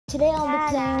Today I'll be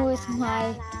playing with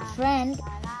my friend,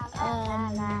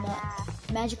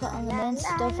 Magical Elements.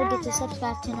 Don't forget to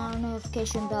subscribe, turn on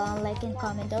notification bell, and like and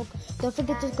comment. Don't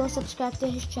forget to go subscribe to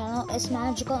his channel. It's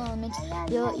Magical Elements.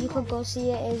 You could go see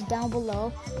it. It's down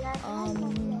below.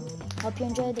 Hope you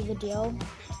enjoyed the video.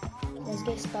 Let's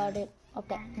get started.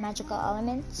 Okay, Magical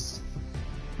Elements.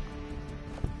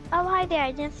 Oh, hi there.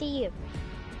 I didn't see you.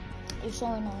 You're so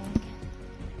annoying.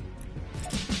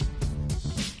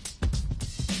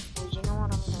 You know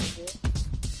what I'm gonna do?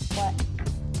 What?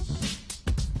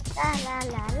 La la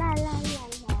la la la la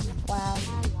la. Wow.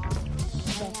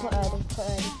 Okay, put ready.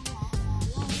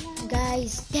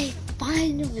 Guys, they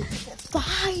finally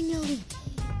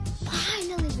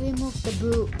removed the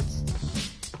boots.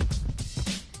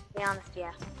 Be honest,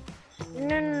 yeah.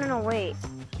 No, wait.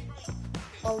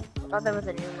 Oh, I thought there was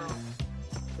a new mode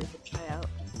we could try out.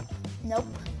 nope.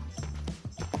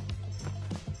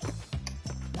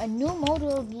 A new mode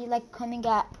will be like coming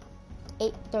at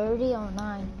 8:30 or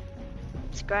 9.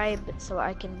 Subscribe so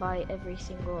I can buy every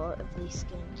single of these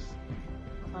skins.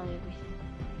 I'll buy everything.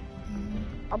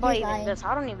 I'll buy He's even lying. this.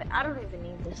 I don't even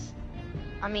need this.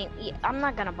 I mean, yeah, I'm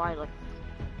not gonna buy like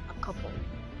a couple.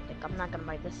 Like I'm not gonna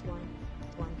buy this one.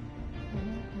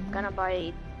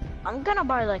 I'm gonna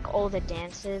buy like all the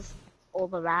dances, all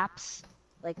the raps,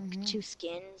 like 2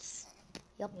 skins.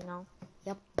 Yep. You know,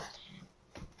 Yep.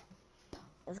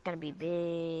 it's gonna be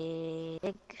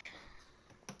big.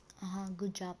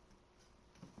 Good job.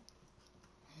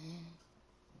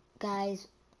 Guys.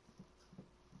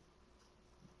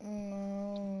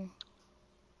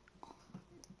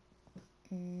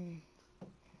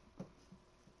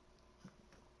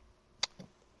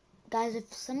 Guys,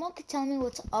 if someone could tell me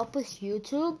what's up with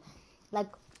YouTube, like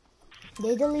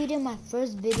they deleted my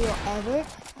first video ever,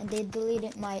 and they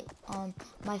deleted my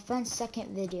my friend's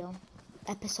second video,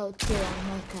 episode 2 on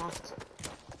Minecraft.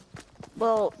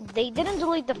 Well, they didn't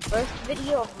delete the first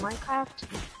video of Minecraft,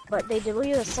 but they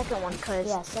deleted the second one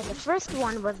because the first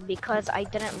one was because I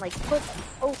didn't like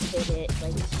posted it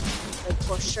like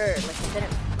for sure. Like I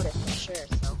didn't put it for sure,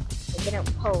 so I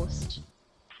didn't post.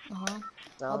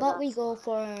 So How about we go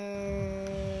for?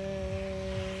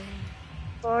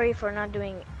 Sorry for not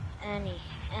doing any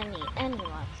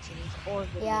live streams or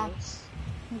videos. Yeah,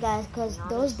 guys, because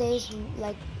those days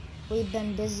like we've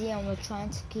been busy and we're trying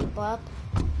to keep up,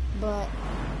 but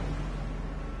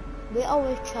we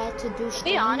always try to do streams. To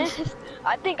be honest,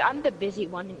 I think I'm the busy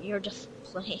one and you're just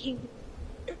playing.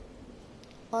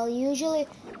 Well, usually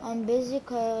I'm busy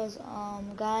because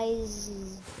guys,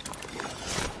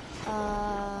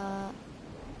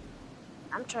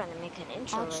 I'm trying to make an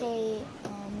intro. actually,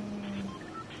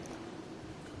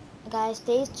 guys,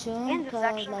 stay tuned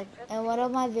because like in one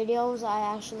of my videos,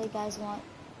 I actually guys want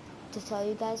to tell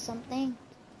you guys something.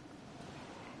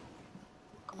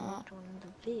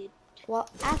 Well,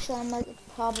 actually, I'm gonna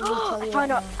probably tell you right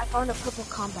now. I found a purple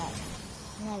combat.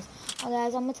 Nice. Well,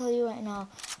 guys, I'm gonna tell you right now.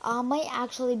 I might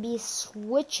actually be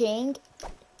switching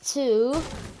to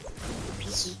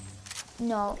PC.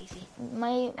 No, PC.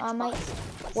 I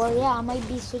might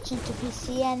be switching to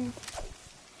PC, and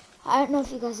I don't know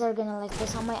if you guys are gonna like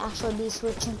this. I might actually be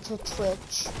switching to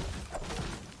Twitch.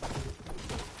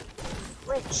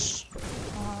 Twitch?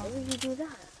 Why would you do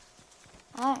that?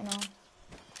 I don't know.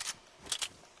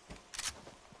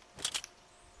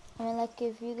 I mean, like,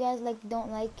 if you guys like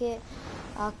don't like it,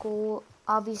 cool.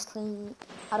 Obviously,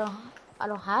 I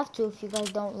don't have to if you guys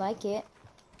don't like it.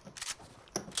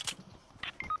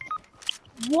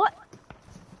 What?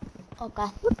 Okay.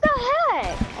 What the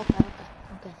heck? Okay.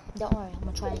 Don't worry, I'm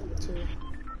gonna try to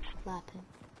lap him.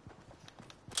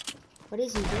 What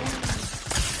is he doing?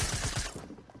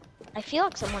 I feel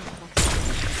like someone's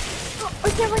oh,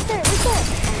 right there.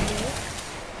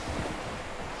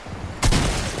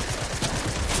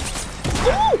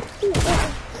 No!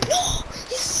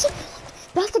 He's so...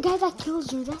 That's the guy that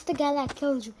killed you. That's the guy that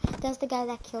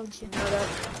killed you. No,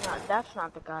 that's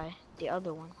not the guy. The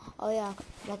other one. Oh yeah,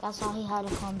 like I saw he had a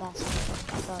combat, so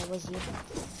I thought it was you.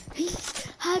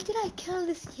 How did I kill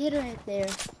this kid right there?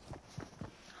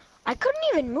 I couldn't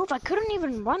even move. I couldn't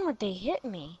even run when they hit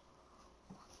me.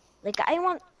 Like I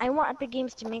want Epic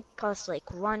Games to make us like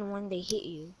run when they hit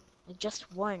you. Like just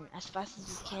run as fast as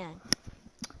you can.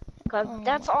 Cause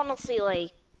that's honestly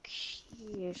like.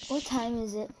 What time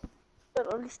is it?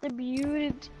 But at least they're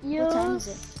muted. Yes. What time is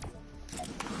it?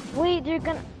 Wait, they're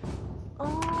gonna.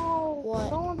 Oh, what?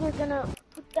 No, they're gonna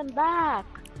put them back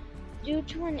due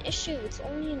to an issue. It's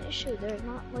only an issue. They're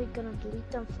not like gonna delete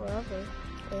them forever.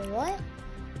 What?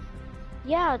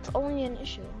 Yeah, it's only an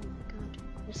issue. Oh my god,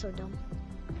 they're so dumb.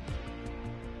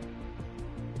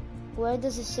 Where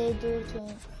does it say due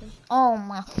to? Oh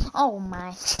my! Oh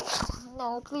my!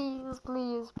 No, please,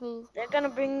 please, please. They're gonna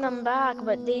bring them back,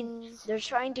 but Please. they're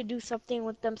trying to do something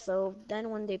with them. So then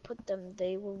when they put them,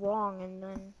 they were wrong, and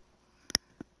then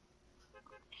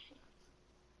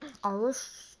I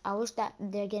wish that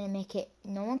they're gonna make it.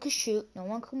 No one could shoot, no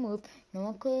one could move, no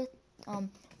one could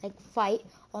like fight.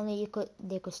 Only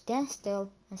they could stand still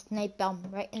and snipe them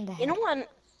right in the head.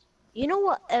 you know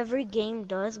what every game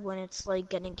does when it's like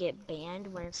gonna get banned,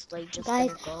 when it's like just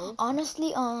Guys, gonna go.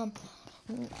 honestly, I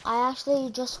actually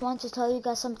just want to tell you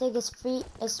guys something. It's free.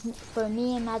 It's for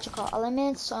me and Magical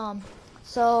Elements. Wait.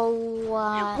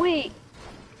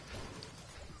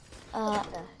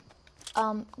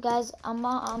 Guys, I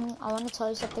want to tell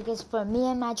you something. It's for me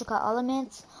and Magical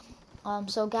Elements.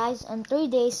 So guys, in 3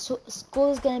 days,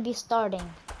 school is gonna be starting.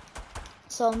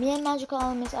 So me and Magical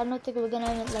Elements, I don't think we're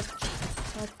gonna like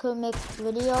could make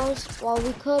videos. Well,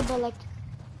 we could, but like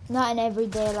not in every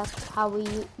day like how we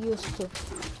used to.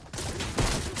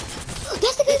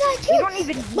 That's the guy that I killed. We don't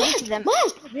even make them.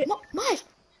 Maj.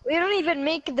 We don't even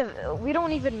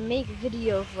make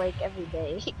videos like every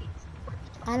day.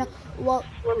 I know. Well,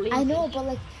 I know, but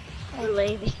like we're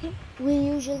lazy. We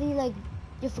usually like.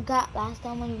 You forgot last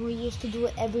time when we used to do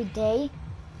it every day,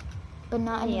 but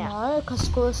not anymore because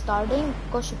school is starting.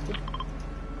 Go Shifty.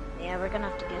 Yeah, we're gonna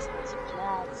have to get some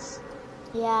supplies.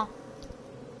 Yeah.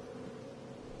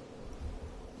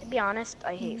 To be honest,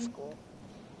 I hate school.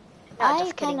 No,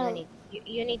 just kidding.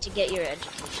 You need to get your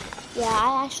education. Yeah,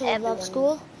 I actually love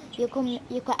school. You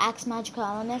could ask Magical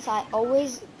Elements. I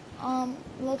always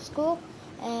love school,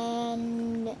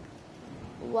 and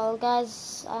well,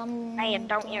 guys, I am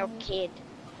don't your kid.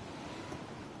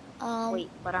 Wait,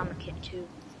 but I'm a kid too.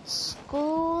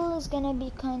 School is gonna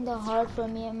be kind of hard for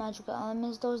me at Magical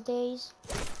Elements those days,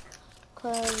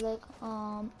 cause like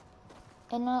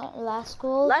in our last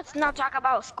school. Let's not talk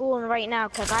about school right now,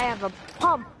 cause I have a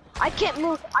pump. I can't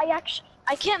move. I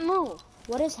can't move.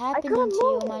 What is happening to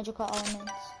you, Magical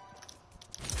Elements?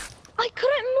 I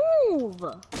couldn't move.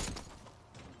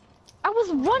 I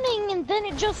was running and then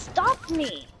it just stopped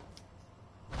me.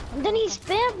 And then he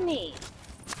spammed me.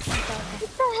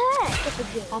 What the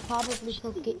heck? I'll probably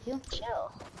go get you.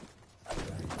 Chill.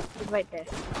 He's right there.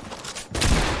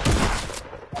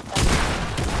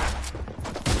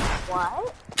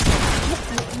 What?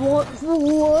 What?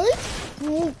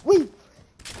 Wait.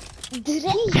 Did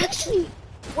it actually?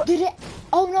 Did it?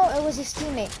 Oh no, it was his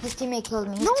teammate. His teammate killed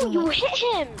me. You hit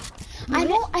him. I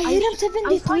know. I hit him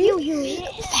 73. You hit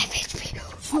him. 5 HP.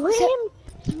 You hit him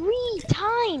 3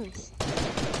 times.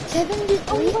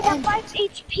 73 he was at 5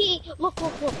 HP. Look.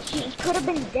 He could have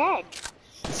been dead.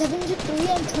 73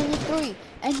 and 23,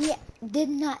 and he did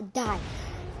not die.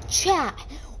 Chat,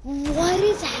 what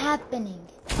is happening?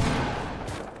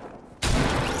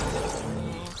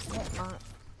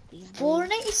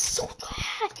 Fortnite is so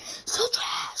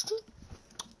trash, dude.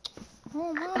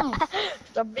 Oh my.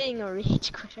 Stop being a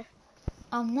rage quitter.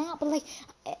 I'm not, but like,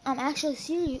 I'm actually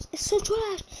serious. It's so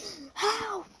trash.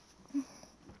 How?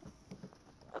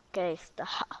 Okay,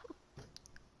 stop.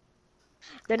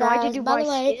 Then guys, why did you by buy the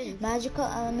way, skins? Magical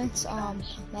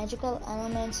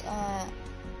Elements,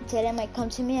 today might come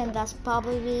to me, and that's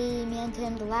probably me and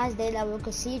him the last day that we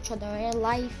could see each other in real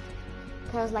life.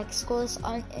 Cause like school is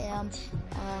on,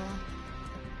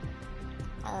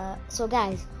 so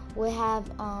guys, we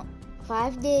have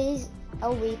 5 days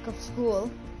a week of school,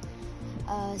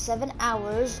 7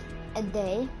 hours a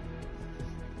day.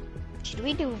 Should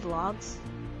we do vlogs?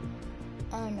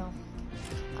 I don't know.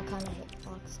 I kind of hate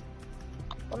vlogs.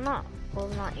 Well,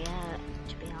 not yet,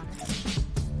 to be honest.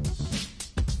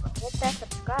 But hit that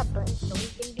subscribe button so we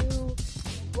can do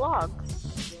vlogs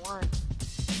if you want.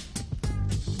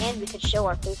 And we could show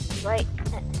our faces right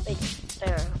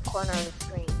there, corner of the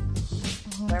screen,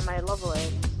 where my level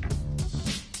is.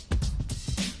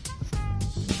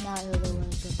 Not really where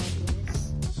the level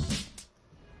is.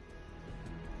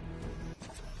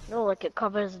 No, like it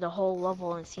covers the whole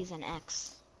level in Season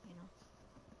X. You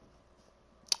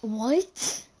know.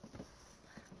 What?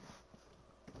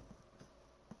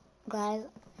 Guys,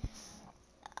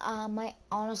 I might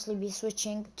honestly be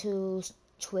switching to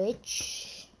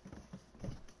Twitch.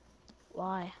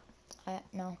 Why?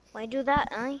 No. Why do that,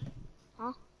 eh?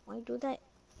 Huh? Why do that?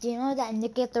 Do you know that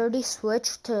Nicky30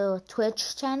 switched to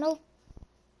Twitch channel?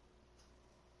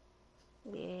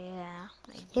 Yeah.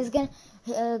 He's gonna,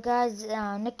 guys,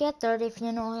 Nicky30, if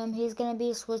you know him, he's gonna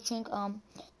be switching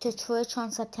to Twitch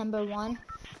on September 1.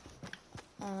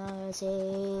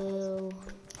 So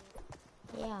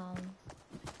yeah.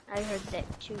 I heard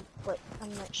that too, but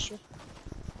I'm not sure.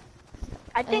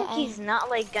 I think he's not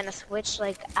like gonna switch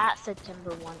like at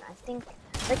September 1. I think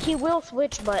like he will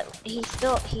switch, but he's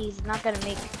not gonna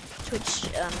make Twitch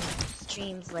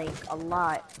streams like a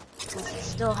lot because he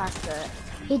still has to.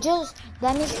 He just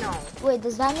that means wait.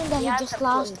 Does that mean that he just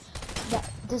lost?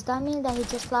 Does that mean that he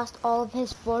just lost all of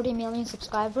his 40 million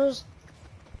subscribers?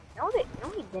 No, he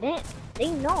didn't.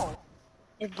 They know.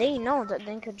 If they know, that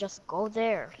they could just go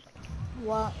there.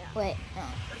 What? Yeah. Wait. No.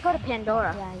 Let's go to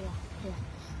Pandora. Yeah.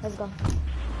 Let's go.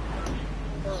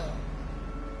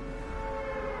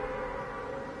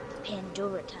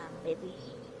 Pandora time, baby.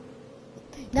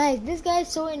 Guys, this guy is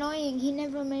so annoying. He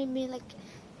never made me like.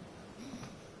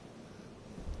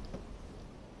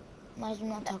 I'm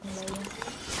not talking about you.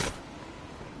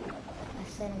 I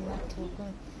said I'm not talking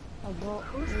about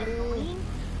you.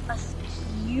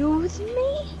 Excuse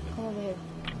me? Come over here.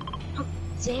 How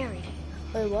dare you?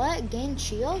 Wait, what? Gain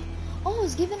shield? Oh,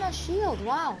 it's giving us shield.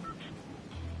 Wow.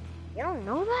 You don't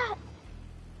know that?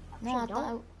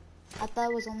 No, I thought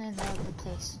it was only in the other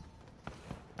place.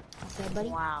 Okay, buddy.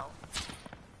 Wow.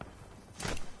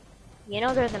 You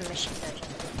know there's a mission there just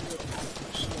for you to have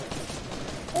the shield.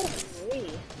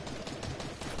 Holy.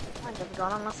 I just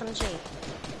got on SMG.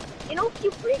 You know if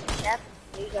you break chests,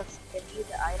 they just give you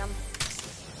the item.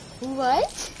 What?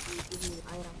 They give you the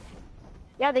item.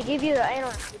 Yeah, they give you the item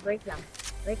if you break them.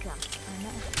 Break them. I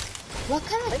know. What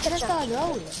kind of chests are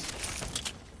those?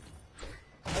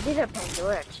 Maybe they're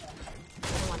Pandora chests. I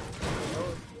don't want to know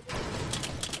those.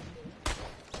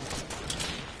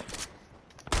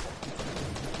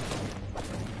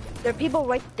 There are people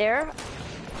right there.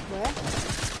 Where?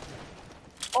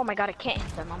 Oh my god, I can't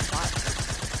hit them. I'm sorry.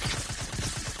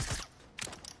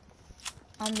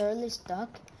 I'm literally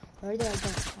stuck. Where did I go?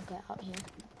 Okay, out here.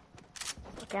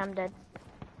 Okay, I'm dead.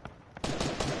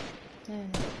 No.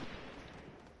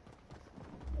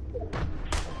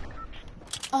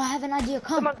 Oh, I have an idea.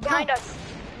 Come. Someone's behind us.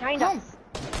 Behind us.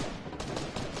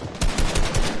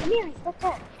 Come here, he's right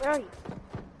there. Where are you?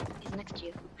 He's next to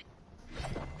you.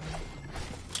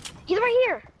 He's right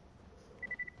here.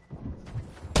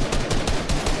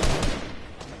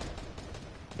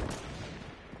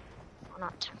 Well,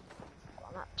 not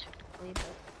technically,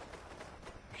 but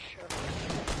sure.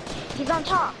 He's on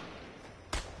top.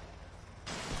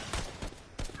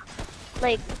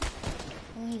 Like,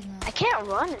 No, he's not. I can't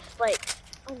run. It's like,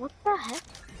 oh, what the heck?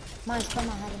 Mars, come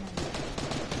on, have an idea.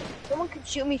 Someone could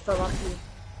shoot me for lucky.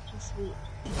 Just sweet.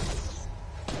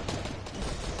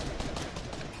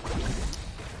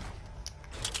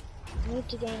 I need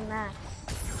to gain max.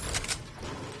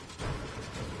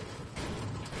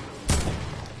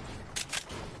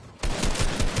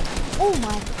 Oh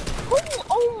my.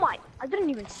 Oh my! I didn't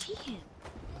even see him.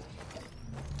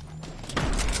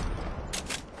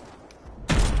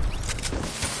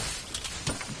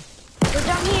 They're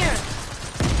down here.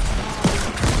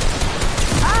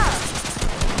 Ah!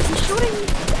 He's shooting me.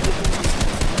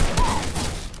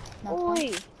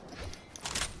 Oi!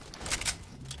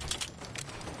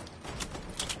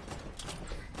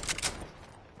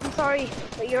 I'm sorry,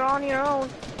 but you're on your own.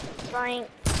 Trying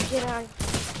to get out.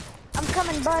 I'm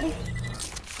coming, buddy.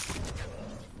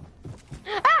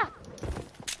 Ah!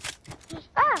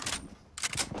 Ah!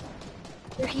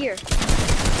 They're here.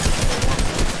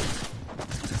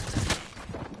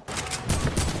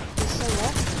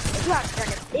 You got done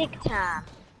it big time.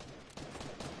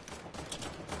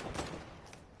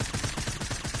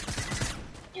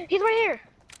 He's right here.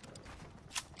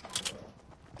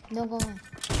 Don't go in.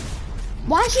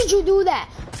 Why should you do that?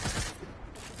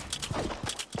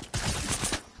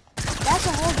 That's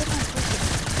a whole different person.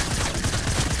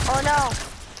 Oh no.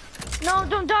 No,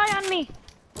 don't die on me.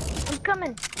 I'm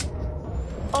coming.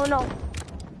 Oh no.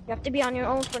 You have to be on your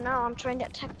own for now. I'm trying to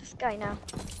attack this guy now.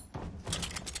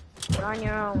 You're on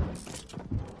your own.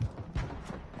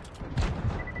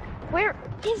 Where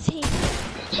is he?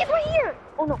 He's right here!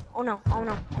 Oh no, oh no, oh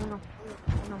no, oh no,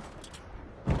 oh no.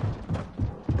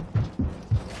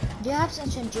 Do you have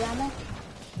such a ammo?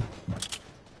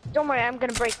 Don't worry, I'm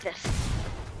gonna break this.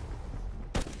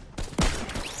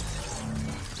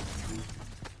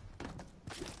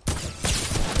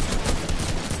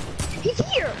 He's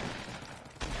here!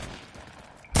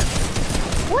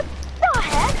 What the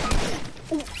heck?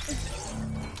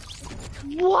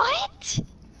 What?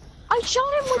 I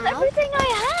shot him with everything I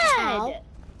had!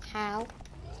 How?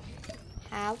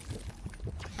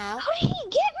 How did he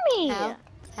get me?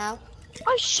 How?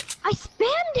 I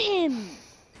spammed him!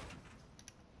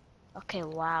 Okay,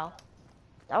 wow.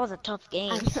 That was a tough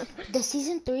game. The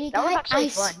season 3 that guy, was actually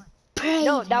fun.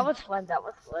 No, that him. was fun. That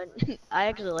was fun. I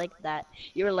actually liked that.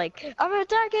 You were like, I'm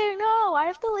attacking. No, I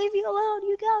have to leave you alone.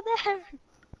 You go there.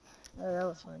 Oh, that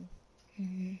was fun.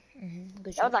 Good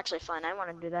That job. was actually fun. I want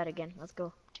to do that again. Let's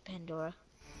go to Pandora.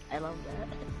 I love that.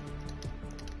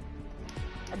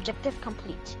 Objective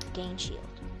complete. Gain shield.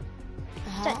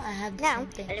 I have the Now, same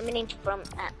thing. eliminate from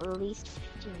at least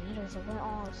 50 meters away.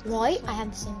 Oh, Right? I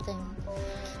have the same thing.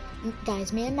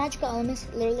 Guys, me and Magical Elements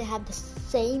literally have the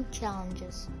same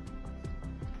challenges.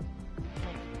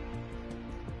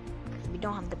 We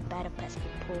don't have the battle pass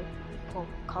for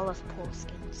call us pull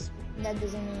skins. That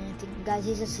doesn't mean anything. Guys,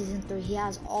 he's a season 3. He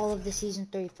has all of the season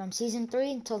 3. From season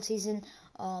 3 until season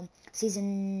 10.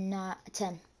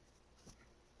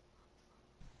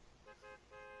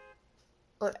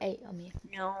 Or 8, I mean.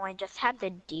 No, I just have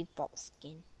the default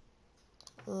skin.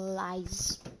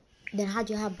 Lies. Then how'd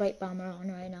you have Bright Bomber on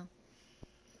right now?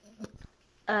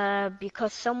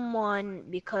 Because someone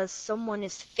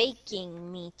is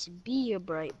faking me to be a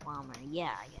Bright Bomber.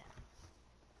 Yeah.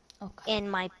 Okay. And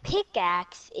my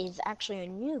pickaxe is actually a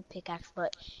new pickaxe,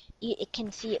 but it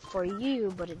can see it for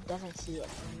you, but it doesn't see it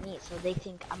for me. So they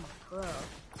think I'm a pro.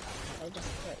 So I just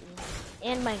put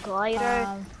and my glider.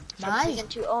 From season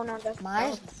 2. Oh no, that's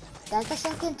that's the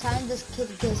second time this kid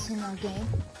gets in our game.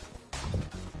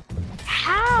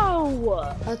 How?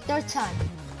 A third time.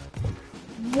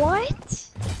 What?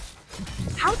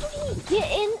 How did he get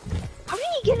in? How did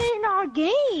he get in our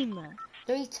game?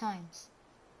 3 times.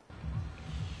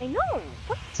 I know.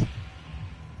 What?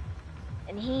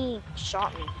 And he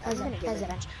shot me. I'm gonna get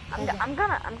revenge. I'm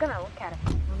gonna look at it.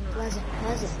 Pleasant.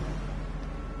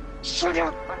 Shut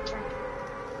up.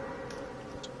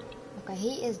 Okay,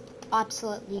 he is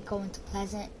absolutely going to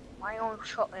Pleasant. My own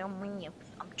shot on me.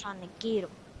 I'm trying to get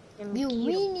him. You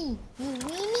weenie.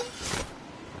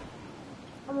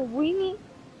 I'm a weenie.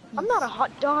 I'm not a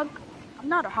hot dog.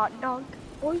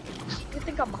 Boy, you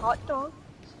think I'm a hot dog?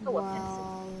 So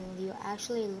Well, you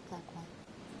actually look like one.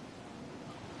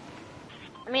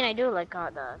 I mean, I do like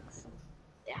hot dogs.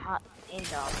 They're hot and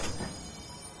dogs.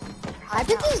 How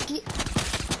did this get...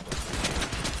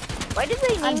 Why did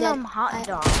they name them hot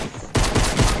dogs?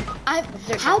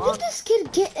 How did this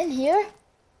kid get in here?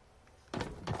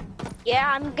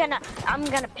 Yeah, I'm gonna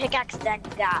pickaxe that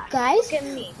guy. Guys, look at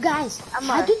me. Guys,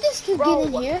 how did this kid get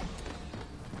in here?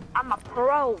 I'm a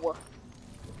pro.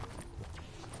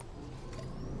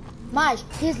 Maj,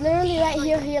 he's literally right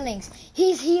here healing.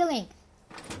 He's healing.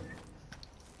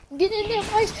 Get in there,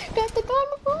 Maj. Got the gun.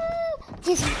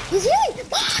 He's healing.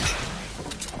 Maj!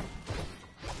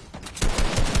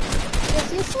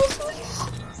 Yes.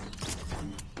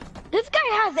 This guy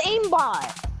has aimbot.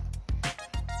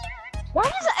 Why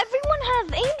does everyone have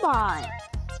aimbot?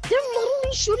 They're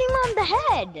literally shooting on the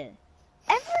head.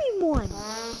 Everyone.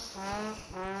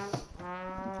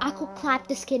 I could clap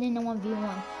this kid in a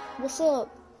 1v1. What's up?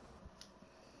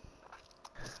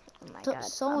 Oh my God,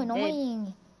 so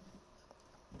annoying.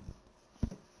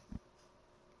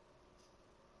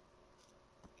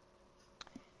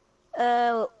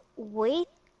 Wait,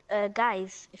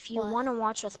 guys, if you want to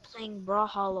watch us playing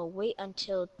Brawlhalla, wait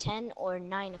until 10 or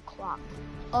 9 o'clock.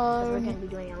 Because we're going to be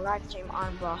doing a live stream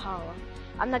on Brawlhalla.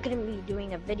 I'm not going to be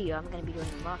doing a video, I'm going to be doing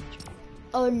a live stream.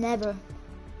 Oh, never.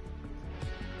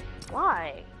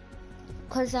 Why?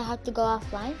 Because I have to go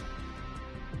offline.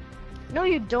 No,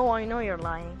 you don't. I know you're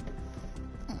lying.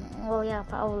 Well, yeah,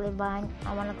 probably, but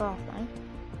I want to go offline.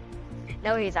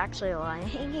 No, he's actually lying.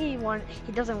 He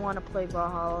doesn't want to play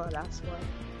Brawlhalla, that's why.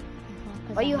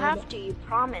 But you have to, you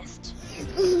promised.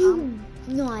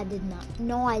 No, I did not. I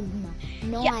did not.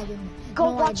 I did not.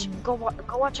 Go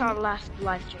watch our last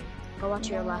live stream. Go watch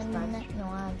your last live stream. No,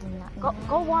 I did not.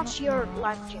 Go watch your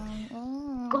live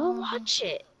stream. Go watch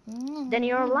it. Then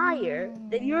you're a liar.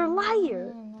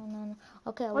 No.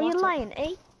 Okay, Are you lying,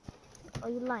 eh? Are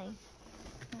you lying,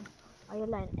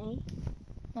 eh?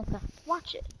 Okay.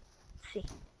 Watch it. See.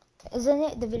 Isn't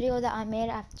it the video that I made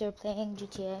after playing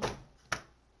GTA?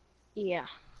 Yeah.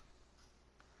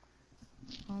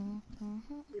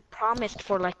 We promised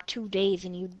for like 2 days,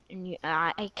 and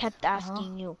I kept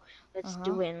asking you, let's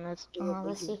do it, and let's do it.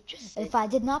 Let's see. If I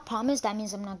did not promise, that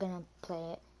means I'm not gonna play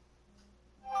it.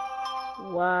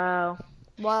 Wow.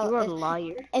 Well, you're a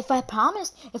liar. If I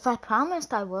promised,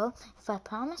 I will.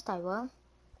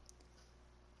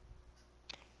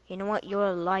 You know what? You're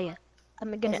a liar.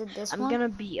 I'm gonna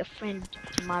be a friend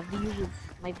to my viewers.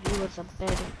 My viewers are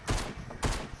better.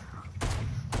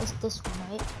 It's this one,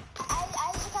 right? As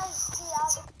you guys see,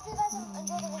 if you guys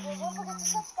enjoyed the video, don't forget to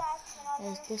subscribe.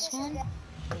 Is this one?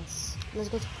 Yes. Let's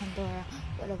go to Pandora,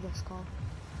 whatever it's called.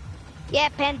 Yeah,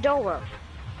 Pandora.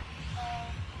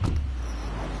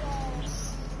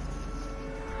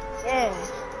 Yeah.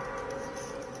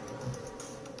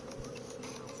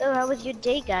 So how was your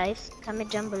day, guys? Comment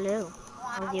down below.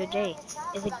 How's your day?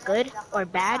 Is it good or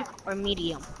bad or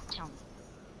medium? Tell me.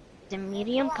 Is it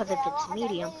medium? Because if it's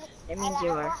medium, that means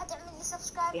you're...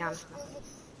 Be honest now.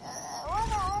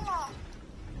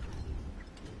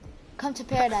 Come to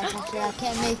paradise, actually. I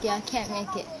can't make it. I can't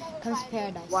make it. Come to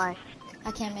paradise. Why?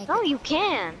 I can't make it. No, you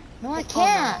can. No, I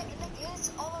can't.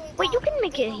 Wait, you can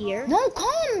make it here. No,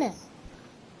 come.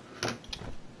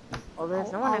 Oh,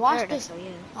 there's no one at paradise, so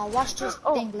yeah. I'll watch this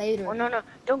thing later. Oh, no.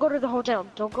 Don't go to the hotel.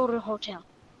 Don't go to the hotel.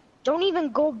 Don't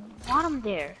even go bottom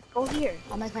there. Go here.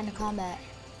 I might find a combat.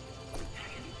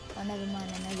 Oh, never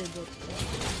mind. I never did.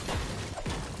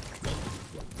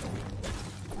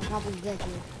 I'll probably get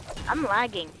here. I'm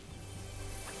lagging.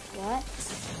 What?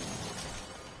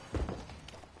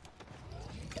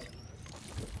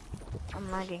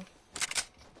 I'm lagging.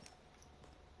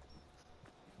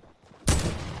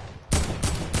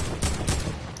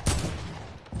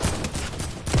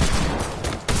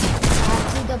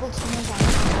 Double teamers on.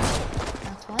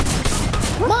 That's one.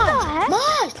 What the heck?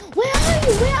 Mars! Where are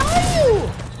you? Where are you?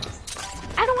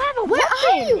 I don't have a weapon. Where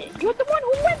are you? You're the one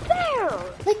who went there.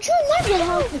 Like, you never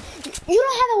help me. You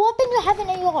don't have a weapon, you have an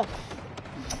AR.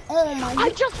 Oh my god. I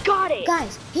just got it.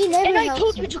 Guys, he never helps me. And I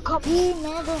told you to come. He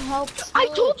never helps me. I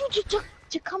told you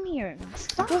to come here.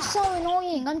 Stop. You're so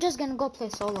annoying. I'm just gonna go play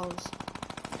solos.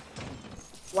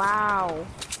 Wow.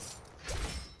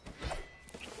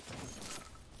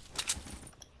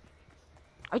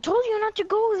 I told you not to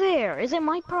go there. Is it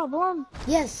my problem?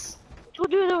 Yes. I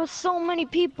told you there were so many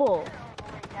people.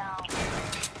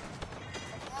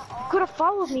 Could have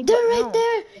followed me. They're right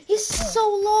there. He's so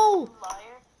low.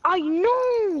 I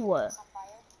know.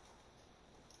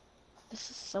 This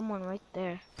is someone right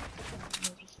there.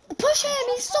 Push him.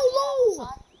 He's so low.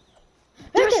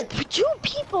 There's 2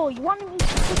 people. You wanted me to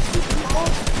push 2 people?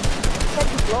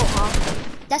 That's low, huh?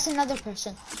 That's another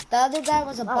person. The other guy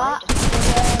was a bot.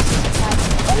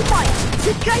 Oh my!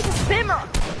 This guy's a spammer!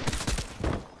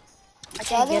 I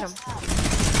can't get him.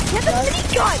 He has a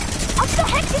minigun! How the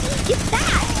heck did he get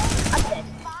that? I'm dead.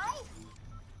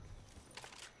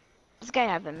 This guy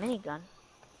have a minigun.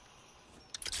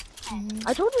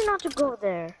 I told you not to go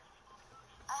there.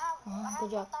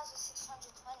 Good job.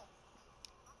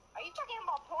 Are you talking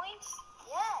about points?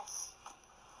 Yes.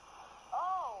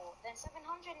 Oh, then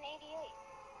 788.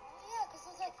 Yeah, because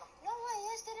it's like, no way,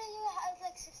 yesterday you had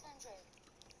like 600.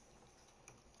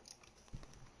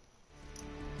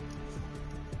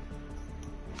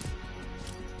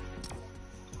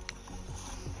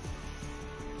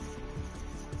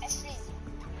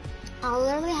 I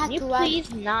literally have Can you to watch.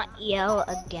 please not yell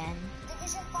again?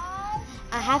 Division 5?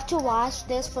 I have to watch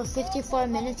this for 54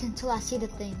 minutes until I see the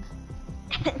thing.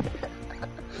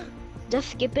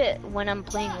 Just skip it when I'm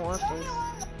playing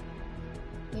Warface.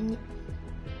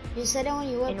 You said it when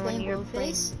you were And when playing you're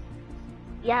Warface?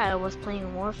 Yeah, I was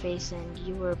playing Warface and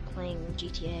you were playing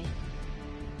GTA.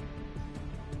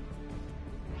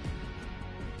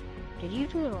 Did you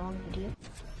do the wrong video?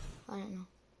 I don't know.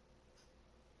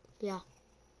 Yeah.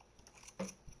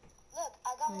 Look, I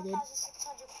got I did.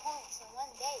 1,600 points in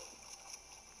one day.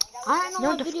 I don't know No,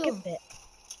 what just video. skip it.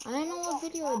 I don't know what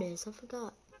video it is. I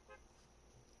forgot.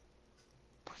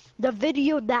 The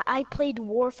video that I played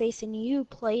Warface and you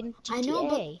played GTA. I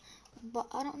know, but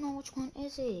I don't know which one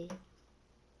is it.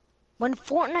 When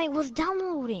Fortnite was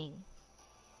downloading.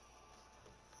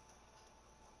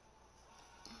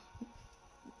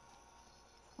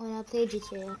 When I played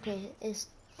GTA, okay, it's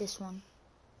this one.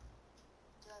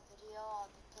 Do a video, I'll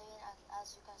be playing,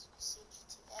 as you guys can see,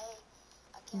 GTA.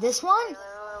 This one?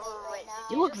 Right now.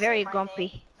 You look very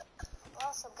grumpy.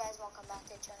 What's up, guys? Welcome back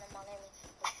to the channel. My name is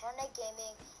Fortnite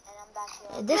Gaming, and I'm back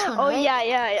here. This one, Oh right?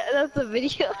 yeah, that's the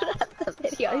video. That's the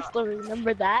video. I still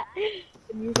remember that.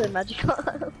 And you said magical.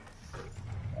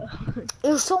 It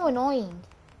was so annoying.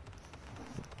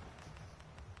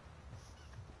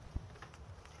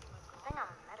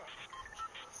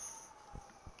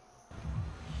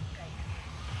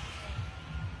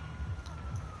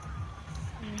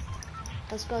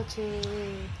 Let's go to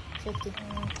 50.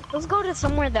 Let's go to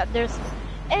somewhere that there's...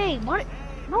 Hey, what?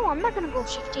 No, I'm not gonna go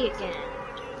 50 again.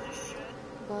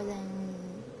 Go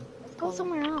then. Let's go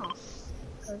somewhere else.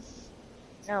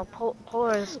 No,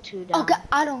 Polar is too down. Okay,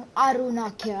 I do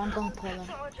not care. I'm going Polar.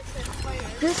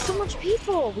 There's so much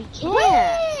people. We can't.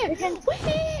 Where?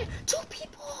 Where? 2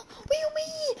 people. What do you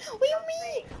mean? What do you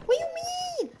mean? What do you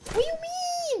mean? What do you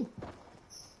mean?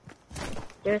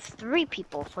 There's 3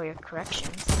 people for your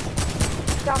corrections.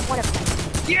 Got one of them.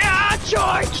 Yeah,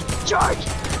 charge! Charge!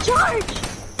 Charge!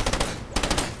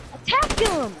 Attack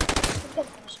him!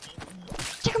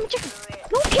 Check him, check him!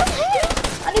 No, kill him!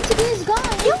 I need to get his gun.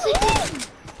 Kill him!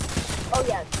 Oh,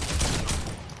 yeah.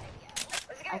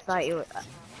 thought you were.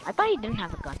 I thought he didn't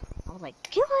have a gun. I was like,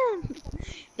 kill him.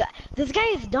 This guy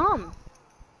is dumb.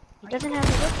 He doesn't have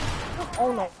a gun.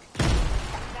 Oh no.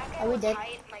 Are we dead?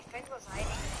 My friend was hiding.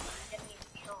 I didn't even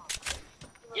kill him.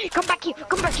 Hey, come back here.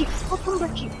 Come back here. Oh, come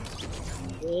back here.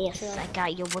 Yes, I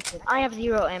got your weapon. I have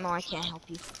 0 ammo. I can't help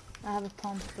you. I have a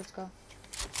pump. Let's go.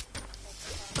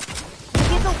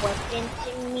 Give a weapon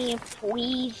to me,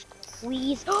 please.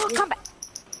 Please. Oh, come back.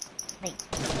 Wait.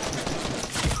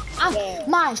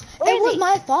 Maj, it was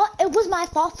my fault. It was my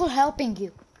fault for helping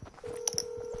you.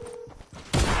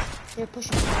 They're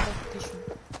pushing me. They're pushing me.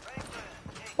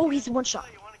 Oh, he's one shot.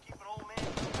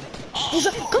 He's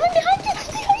coming behind you.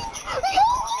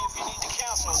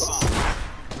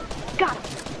 Got him.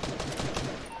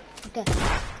 Okay.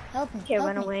 Help me. Okay, help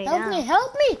run me, away Help now. me.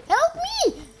 Help me. Help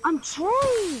me. I'm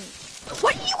trying.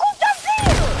 Why did you go down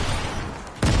there?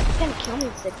 He's gonna kill me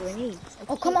with the grenades.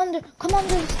 Oh, come under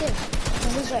the stairs. No,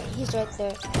 he's right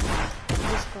there.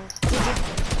 This close.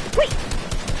 Wait!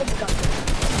 Oh my god.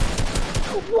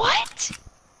 What?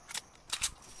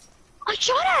 I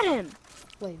shot at him!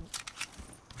 Wait.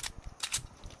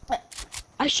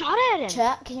 I shot at him!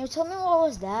 Chat, can you tell me what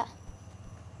was that?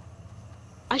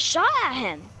 I shot at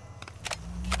him!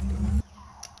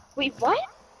 Wait, what?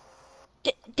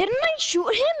 Didn't I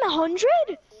shoot him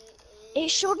 100? It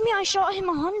showed me I shot him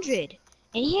 100.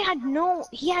 And he had no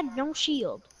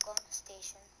shield. Go on the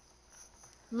station.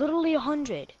 Literally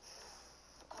 100.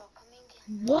 Oh,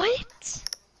 coming. What?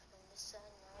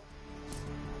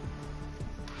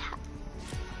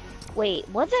 Wait,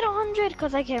 was it 100?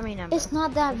 Cause I can't remember. It's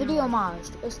not that video, Maj.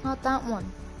 It's not that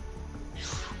one.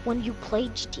 When you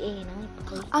played GTA and I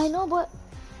played. I know, but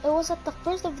it was at the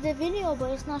first of the video,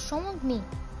 but it's not showing me.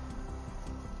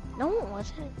 No, it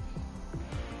wasn't.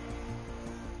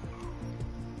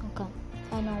 Okay,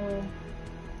 I know where.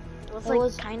 It It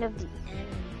was kind of the end.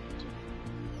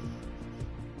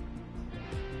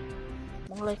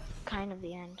 More like kind of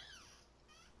the end.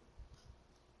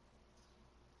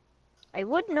 I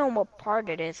would know what part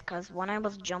it is, cause when I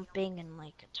was jumping and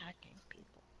like attacking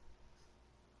people.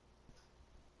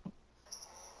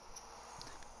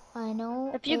 I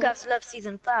know. If you guys love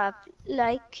season 5,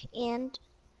 like and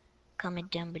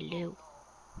comment down below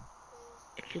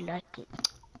if you like it.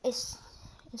 It's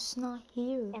not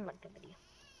here. And like the video.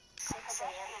 6 a.m.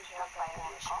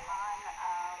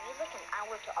 It's like an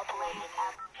hour to upload it.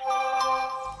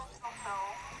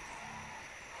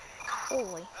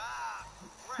 Holy.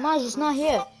 Maj, it's not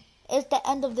here. It's the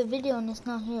end of the video and it's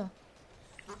not here.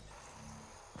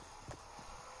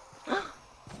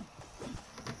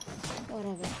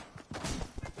 Whatever.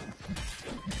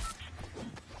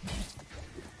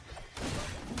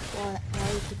 Why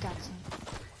are you pickaxing?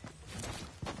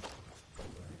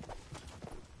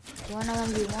 You wanna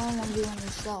 1v1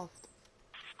 yourself.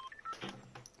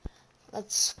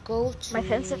 Let's go to...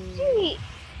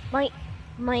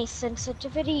 My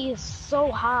sensitivity is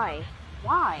so high.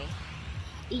 Why?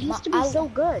 It used to be so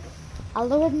good. I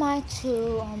lowered mine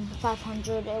to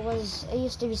 500. It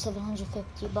used to be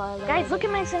 750, but I guys, look at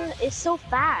my it's so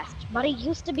fast. But it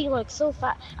used to be like so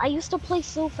fast. I used to play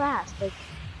so fast. Like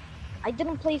I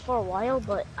didn't play for a while,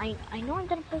 but I know I'm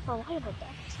gonna play for a while, but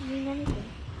that doesn't mean anything.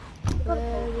 Where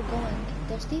are you going,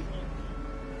 Dusty?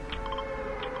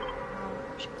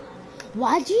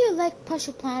 Why do you like Push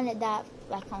a Planet that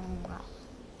like on that?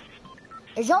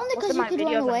 Is it only because you could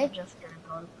run away?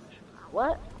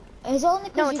 What? Is it only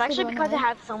because no, it's actually because it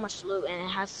has so much loot and it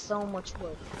has so much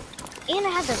wood. And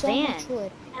it has a van. Much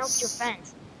wood. It helps your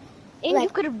friends. And like, you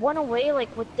could run away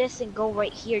like with this and go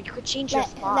right here. You could change your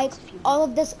spots. Like if you all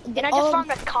of this. And I just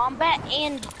found a combat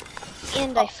and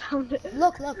I found it.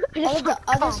 Look, all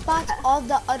of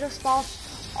the other spots,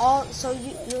 so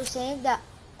you're saying that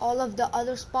all of the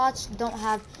other spots don't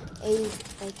have a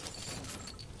like.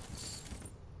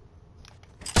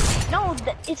 No,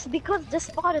 it's because this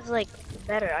spot is like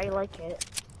better. I like it.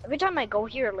 Every time I go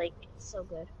here, like it's so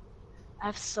good. I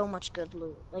have so much good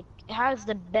loot. Like it has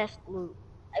the best loot.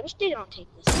 I wish they don't take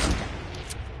this.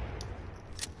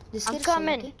 I'm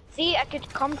coming. So see, I could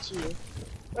come to you.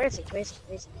 Where is it? Where is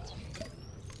it?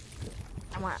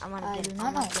 I want to get it.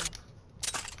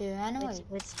 Here, I know it.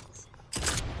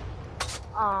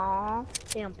 Aww,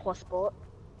 damn passport.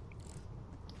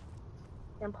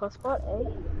 Damn passport, eh?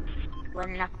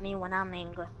 Wouldn't knock me when I'm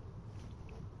angry.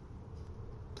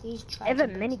 Please try. I have a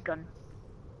minigun.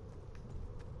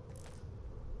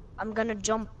 I'm gonna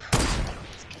jump.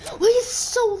 Oh, he's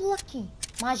so lucky.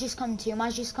 Maji's coming to you.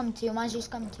 Maji's coming to you. Maji's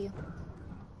coming to you.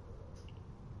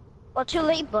 Well, too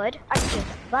late, bud. I just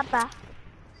bye.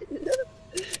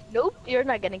 Nope, you're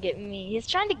not gonna get me. He's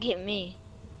trying to get me.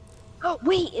 Oh,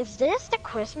 wait, is this the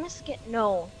Christmas skin?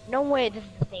 No, no way this is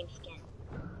the same skin.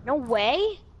 No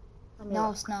way?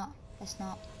 No, it's not. It's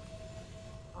not.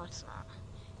 Oh, it's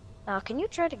not. Can you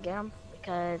try to get him?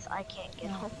 Because I can't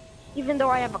get him. Even though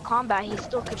I have a combat, he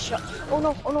still could shot. Oh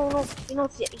no, oh no, no. You know,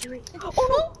 oh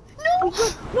no! No!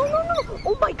 No, no, no!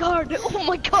 Oh my god! Oh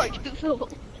my god! You're so...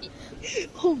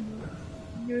 Oh no.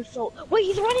 You're so... Wait,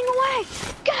 he's running away!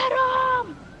 Get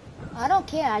him! I don't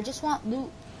care, I just want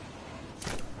loot.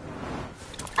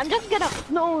 I'm just gonna...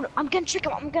 No, I'm gonna trick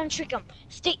him. I'm gonna trick him.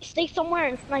 Stay somewhere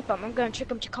and snipe him. I'm gonna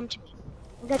trick him to come to me.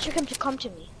 I'm gonna trick him to come to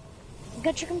me. I'm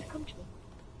gonna trick him to come to me.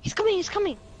 He's coming, he's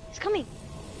coming. He's coming.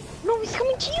 No, he's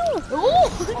coming to you!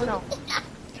 Oh no.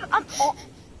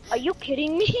 Are you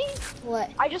kidding me?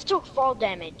 What? I just took fall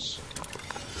damage.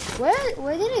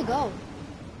 Where did he go?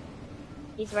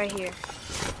 He's right here.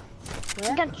 Where?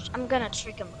 I'm gonna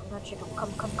trick him. I'm gonna trick him.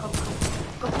 Come.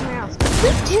 Go somewhere else.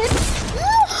 This kid? No!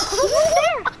 He's right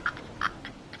there!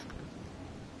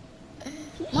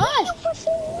 Mosh! For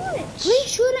so much. Please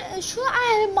shoot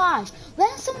I have Mosh.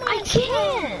 Let someone I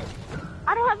can't!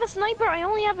 I don't have a sniper, I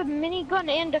only have a minigun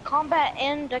and a combat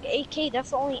and an AK. The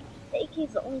AK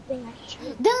is the only thing I can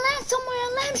shoot. Then land somewhere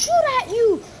and let him shoot at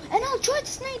you! And I'll try to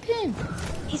snipe him!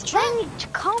 He's trying to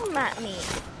come at me.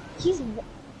 He's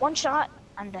one shot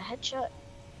and the headshot.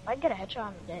 If I get a headshot,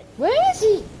 I'm dead. Where is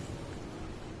he?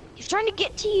 He's trying to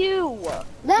get to you.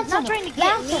 Land He's not trying to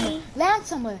get me. Land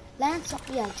somewhere. Yeah,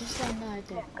 just land right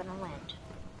there. I'm gonna land.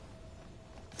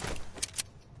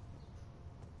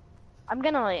 I'm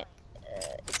gonna like...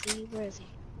 is he? Where is he?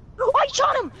 Oh, I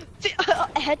shot him!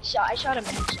 A headshot. I shot him a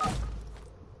headshot.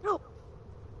 No.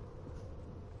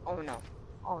 Oh no.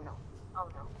 Oh no. Oh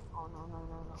no. Oh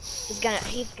no. He's gonna.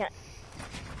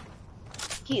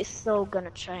 He is so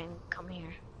gonna try and come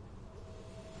here.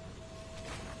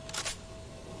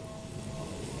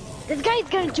 This guy's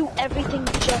gonna do everything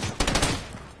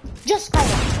just fight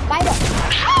him. Fight him.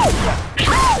 How?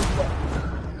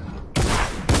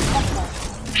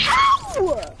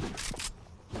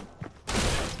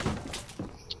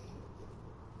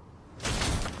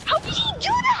 How did he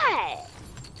do that?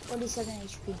 47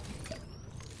 HP.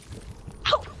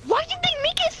 How? Why did they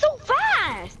make it so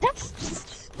fast? That's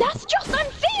just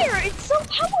unfair. It's so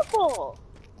powerful.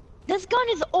 This gun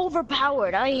is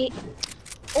overpowered.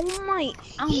 Oh my.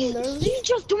 He's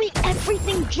just doing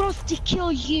everything just to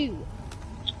kill you.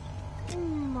 Oh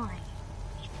my.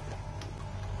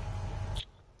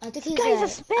 I think this guy's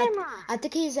a spammer. I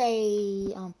think he's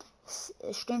a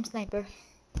stream sniper.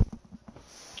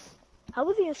 How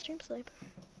was he a stream sniper?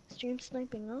 Stream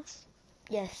sniping us?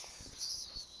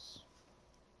 Yes.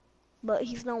 But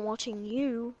he's not watching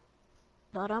you.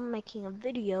 But I'm making a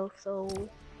video, so...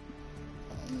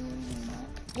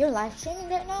 You're live streaming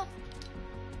right now?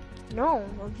 No,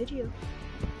 a video.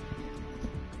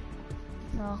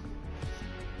 No.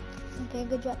 Okay,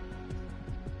 good job.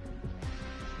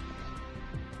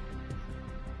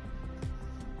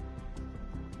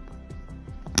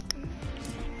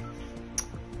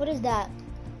 What is that?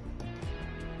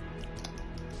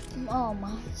 Oh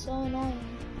my, so annoying.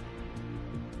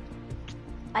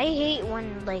 I hate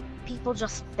when like people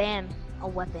just spam a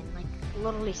weapon, like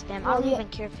literally spam. I don't even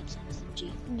care if it's an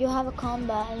SMG. You have a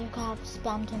combat and you can have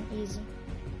spammed him easy.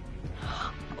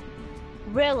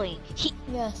 Really?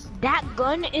 Yes. That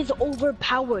gun is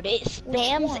overpowered. It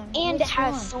spams and it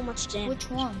has so much damage. Which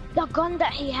one? The gun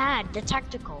that he had, the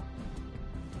tactical.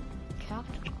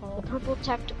 Tactical? The purple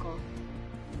tactical.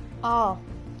 Oh.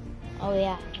 Oh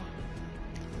yeah.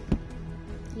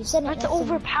 You said that's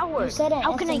overpowered. You said an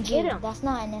How SMG. can I get him? That's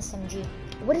not an SMG.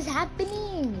 What is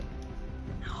happening?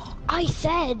 I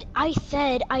said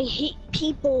I hate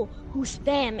people who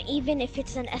spam, even if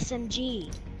it's an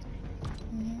SMG.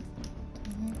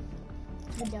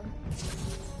 Good job.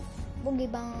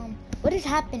 Boogie bomb. What is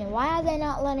happening? Why are they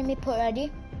not letting me put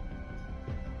ready?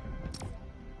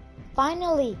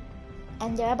 Finally,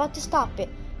 and they're about to stop it.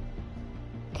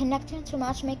 Connecting to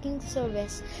matchmaking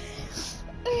service.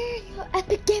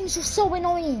 Epic Games are so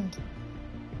annoying.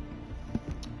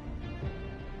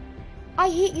 I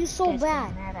hate you so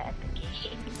bad.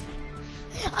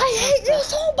 I hate you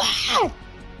so bad.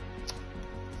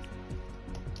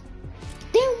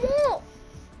 They won't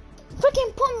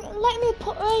freaking let me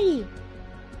put ready.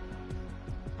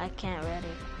 I can't ready.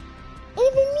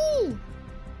 Even me.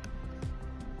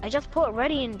 I just put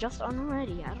ready and just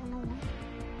unready. I don't know why.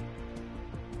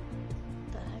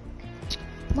 What the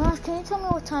heck? Miles, can you tell me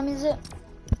what time is it?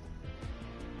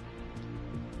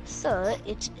 So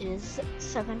it is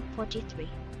 7:43.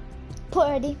 Put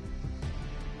ready.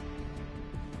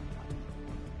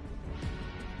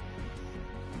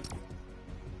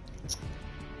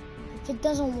 If it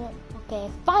doesn't work, okay,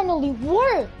 it finally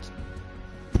worked.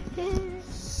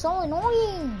 So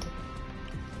annoying.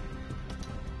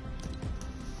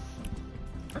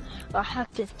 What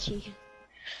happened to you?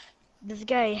 This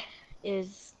guy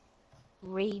is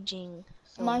raging.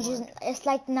 So Mine's just, it's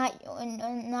like not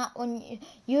when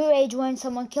you rage when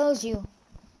someone kills you.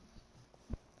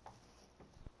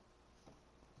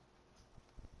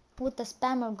 With the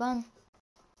spammer gun.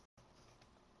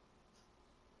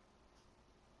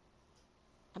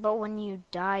 How about when you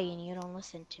die and you don't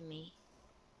listen to me?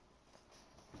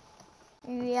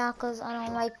 Yeah, cause I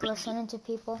don't like listening to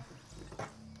people.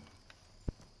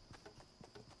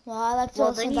 Well, I like to Well,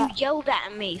 listen. then you yelled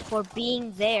at me for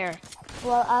being there.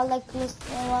 Well, I like listen.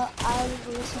 Well, I like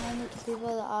listening to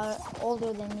people that are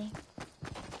older than me.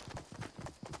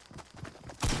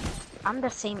 I'm the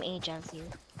same age as you.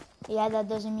 Yeah, that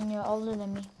doesn't mean you're older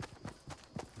than me.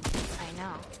 I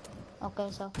know. Okay,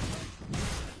 so.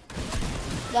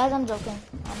 Guys, I'm joking.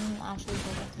 I'm actually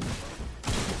joking.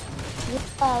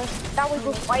 Yes. That we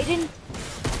were fighting?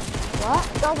 What?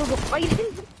 That we were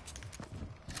fighting?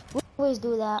 We always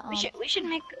do that. We should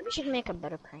make a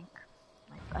better prank.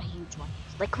 Like a huge one.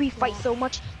 Like we fight so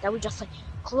much that we just like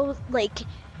close like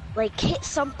hit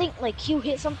something, like you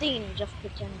hit something and you just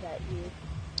pretend that you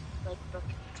like broke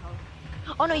your controller.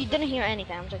 Oh no, you didn't hear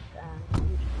anything. I'm just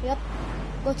Yep.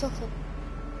 Go talk to.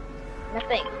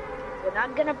 nothing. We're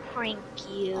not gonna prank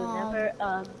you. Never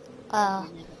I'm not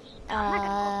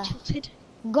gonna go tilted.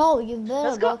 Go, you better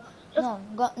Let's go.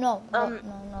 No.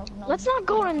 Let's not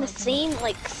go in the same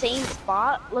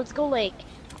spot. Let's go like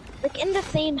in the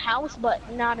same house, but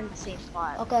not in the same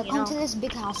spot. Okay, come to this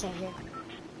big house right here.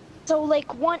 So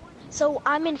so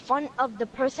I'm in front of the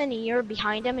person and you're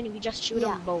behind them, and we just shoot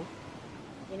them both.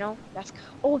 You know, that's.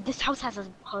 Oh, this house has a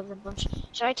bunch.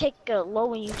 Should I take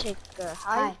low and you take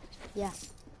high? Yeah.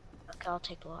 Okay, I'll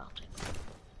take low.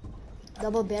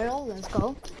 Double barrel. Let's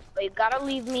go. But you gotta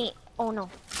leave me. Oh no,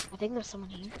 I think there's someone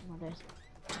here. No, there's.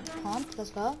 Pump. Let's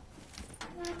go.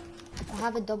 I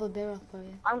have a double barrel for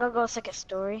you. I'm gonna go second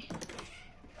story.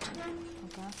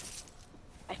 Okay.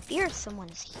 I fear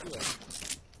someone's here.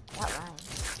 That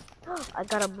rhymes. Oh, I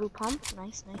got a blue pump.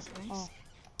 Nice. Oh,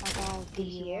 I thought I'll be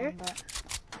here. But...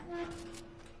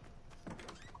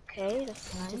 Okay,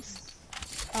 that's nice.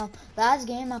 Last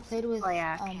game I played with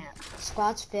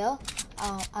Squads Phil.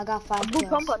 I got 5 blue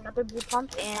kills. pump, another blue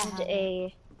pump, and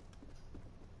a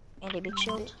big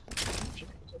shield. If you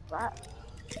could take that.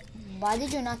 Why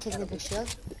did you not take the big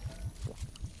shield?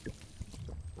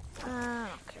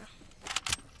 Okay.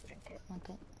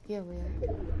 Okay, you're weird.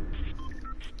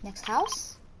 Next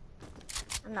house?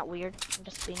 I'm not weird. I'm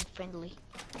just being friendly.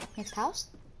 Next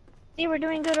house? See, we're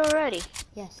doing good already.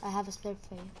 Yes, I have a split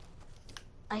for you.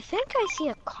 I think I see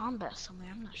a combat somewhere.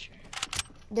 I'm not sure.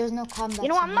 There's no combat. You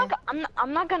know,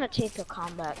 I'm not gonna take a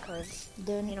combat because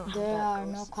there are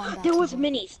no combat. There was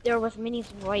minis. There was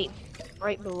minis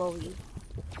right below you.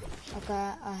 Okay,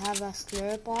 I have a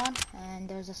slurp on, and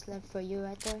there's a slurp for you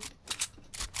right there.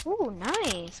 Ooh,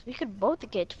 nice. We could both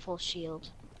get full shield.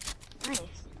 Nice.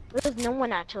 There's no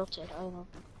one at tilted either.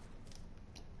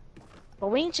 But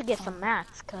we need to get some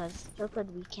mats, cause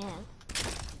tilted we can.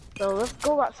 So let's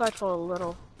go outside for a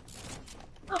little.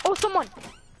 Oh, someone!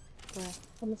 Where?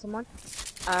 Someone.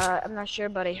 I'm not sure,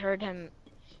 but I heard him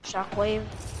shockwave.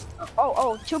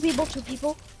 Oh, two people.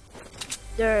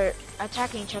 They're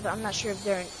attacking each other. I'm not sure if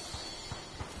they're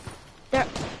the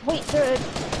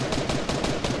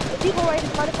people right in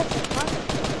front of us.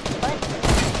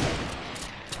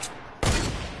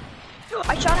 What?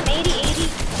 I shot him 80.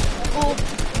 Oh,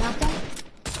 knocked him.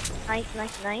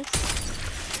 Nice.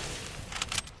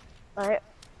 Alright.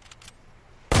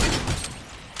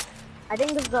 I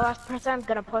think this is the last person I'm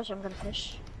gonna push.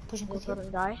 Push him Just quickly. let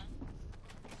him die.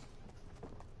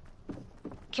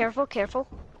 Careful.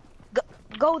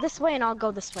 Go this way and I'll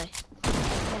go this way.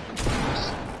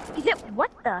 Is it?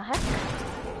 What the heck?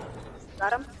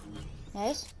 Got him.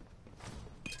 Nice.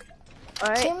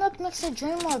 Alright. Teamwork makes the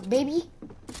dream work, baby.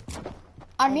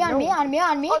 On me.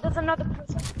 Oh, there's another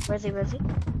person. Where is he?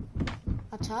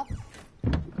 On top.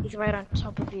 He's right on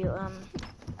top of you. I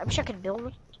wish I could build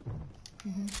it.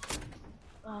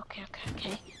 Okay.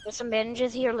 There's some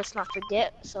bandages here. Let's not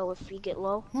forget. So if we get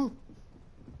low.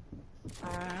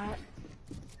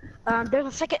 Alright. There's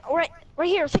a second. Right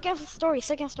here. Second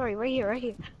story. Right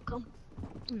here. Come.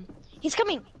 He's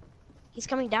coming. He's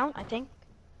coming down. I think.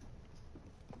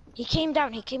 He came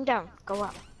down. Go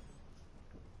up.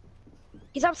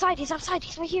 He's outside. He's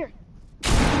right here.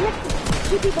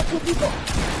 Two people.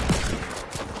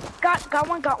 Got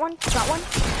one.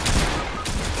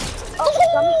 Oh,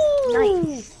 got me.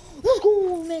 Nice. Let's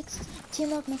go,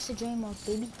 teamwork makes the dream work,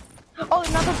 baby. Oh,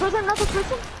 another person, another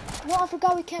person. No, I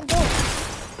forgot we can't go.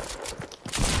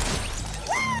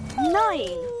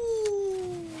 Nice.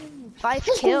 5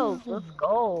 kills. Let's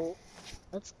go.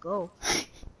 Let's go.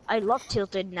 I love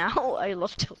Tilted now. I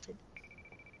love Tilted.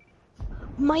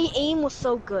 My aim was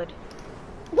so good.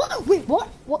 What? Wait, what?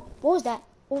 What was that?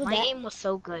 What was My that? aim was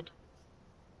so good.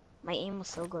 My aim was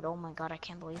so good. Oh my god, I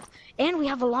can't believe it. And we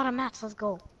have a lot of mats. Let's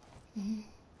go.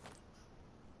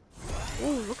 Ooh,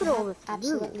 look at all this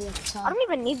Absolutely loot. a ton. I don't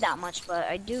even need that much, but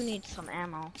I do need some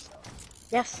ammo.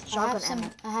 Yes, shotgun ammo.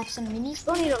 I have some minis.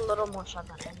 Still need a little more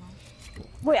shotgun ammo.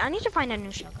 Wait, I need to find a new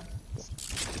shotgun.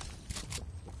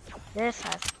 This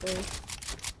has 3.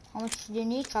 How much do you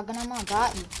need? Shotgun ammo? I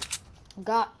got you.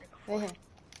 Got right here.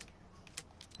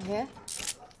 Right here.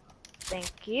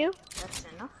 Thank you. That's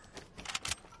enough.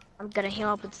 I'm gonna heal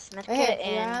up with this medkit Right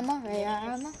here. and Right here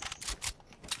ammo.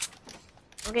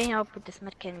 I'm gonna heal up with this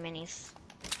medkit and minis.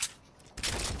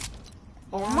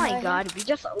 Oh Yeah, my right god, we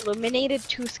just eliminated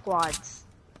 2 squads.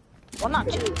 Well, not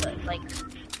 2, but like,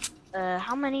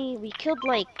 how many? We killed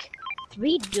like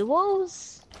 3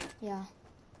 duos? Yeah.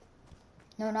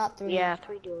 No, not 3. Yeah,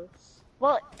 3 duos.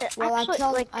 Well, Well, actually,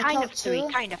 like I kind killed of 3, 2.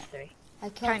 kind of 3. I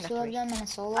killed Kinda 2 of 3. them in a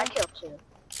solo. I killed 2.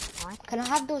 What? Can I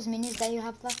have those minis that you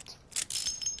have left?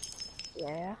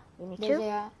 Yeah, you need There's 2?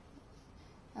 a,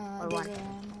 Or there's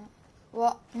 1?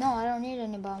 well, no, I don't need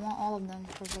any, but I want all of them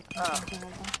because like I Oh. can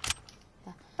have them.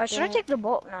 Should I take the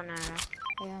bolt? No, no,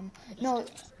 no. No.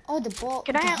 Oh, the ball.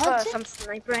 Can I the have hunting? some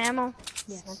sniper ammo?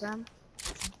 Yes. Sniper ammo?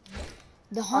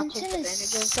 The I'll hunting take the is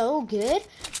bandages. so good.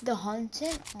 The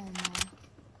hunting. Oh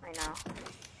my. I know.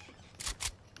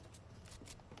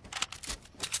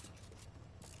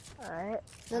 Alright.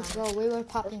 Let's go. We were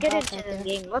popping. Let's get off into right the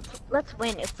there. game. Let's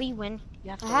win. If we win, you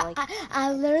have to like.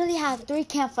 I literally have 3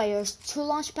 campfires, 2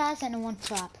 launch pads, and 1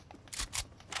 trap.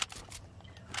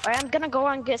 Alright, I'm gonna go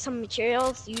and get some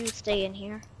materials. You stay in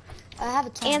here. I have a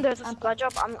ton. And there's a supply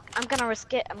drop. I'm gonna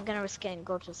risk it. I'm gonna risk it and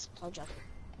go to the supply drop.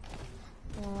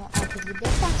 I'll give you that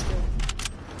faster.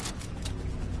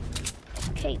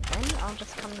 Okay, then I'll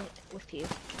just come with you.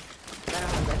 I don't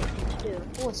have anything to do.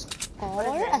 Oh, a scar. What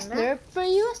is it A in there? slurp for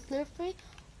you. A slurp for you.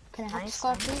 Can I have the Nice,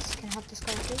 scar, nice. please? Can I have the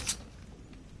scar, please?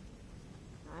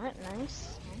 Alright,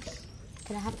 nice, nice.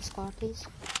 Can I have the scar, please?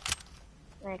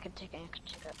 I can take it.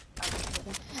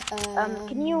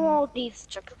 Can you hold these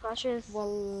chucker flashes?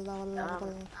 Well, I'm not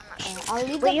sure. I'll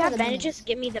leave Wait, them you for have the bandages? minis.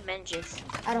 Give me the bandages.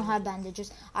 I don't have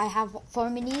bandages. I have 4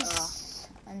 minis,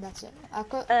 and that's it. I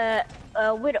could.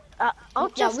 Wait, I'll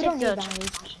just we take don't the need chucker bandages.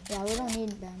 flashes. Yeah, we don't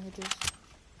need bandages.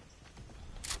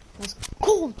 Let's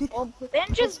go, dude. Well,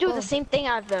 bandages Let's do go. the same thing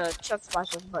as the chuck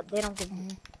flashes, but they don't give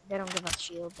Mhm. they don't give us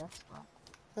shield. That's why.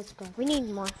 Let's go. We need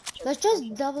more. Let's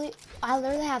just double. I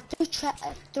literally have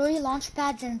 3 launch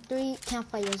pads and 3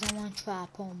 campfires and 1 trap.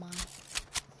 Oh my.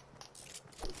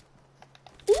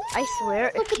 I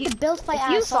swear, Look if at the build fight. if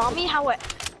I you saw saw me, how it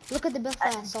Look at the build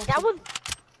fight. I saw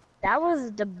that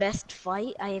was the best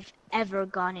fight I've ever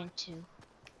gone into.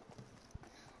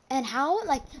 And how,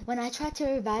 like, when I tried to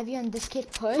revive you and this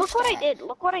kid pushed. Look what I did.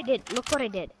 Look what I did. Look what I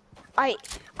did. I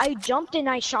jumped and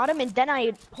I shot him, and then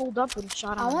I pulled up and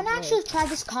shot him. I want to actually try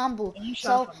this combo. And you So,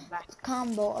 shot from the back.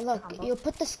 combo. Look, Combo. you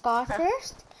put the scar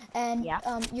first, and Yeah.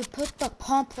 you put the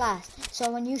pump last. So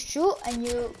when you shoot and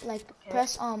you like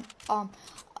press L1,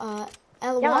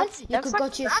 you could go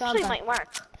to your actually shotgun. might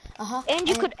work.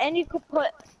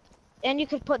 And you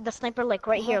could put the sniper like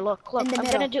right here. Look, In the I'm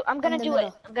middle. gonna do In the it.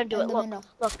 middle. I'm gonna do In it. the Look, middle.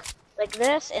 look, like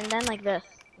this and then like this.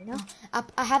 You know?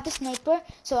 I have the sniper,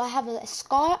 so I have a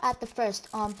scar at the first.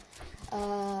 I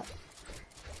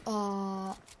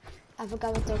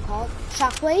forgot what they're called.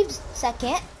 Shockwaves,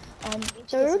 second.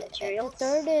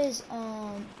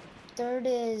 Third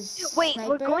is Wait, sniper.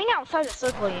 we're going outside the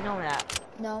circle. You know that?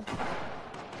 No,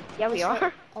 Yeah, we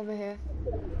are. over here.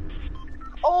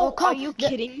 Oh, come. are you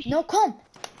kidding me? No, come.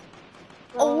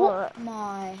 Oh Uh,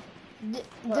 my.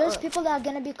 There's people that are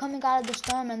gonna be coming out of the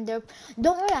storm, and they're.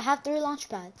 Don't worry, I have 3 launch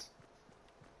pads.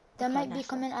 They Okay, might be nice.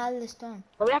 coming out of the storm.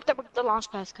 But we have to break the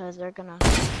launch pads because they're gonna.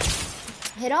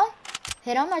 Hit 'em.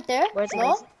 Hit 'em right there. Where's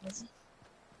Low. it?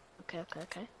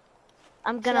 Okay.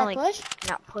 I'm Should gonna I like push?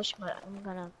 not push, but I'm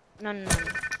gonna. No.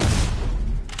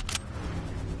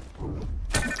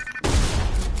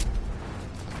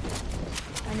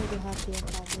 I need to help you,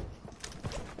 probably.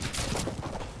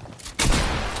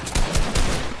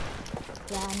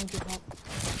 Yeah, I need your help.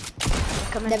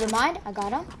 Come in. Never mind, I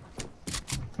got him.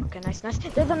 Okay, nice.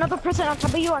 There's another person on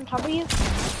top of you.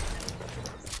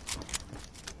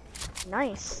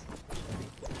 Nice.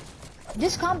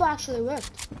 This combo actually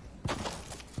worked.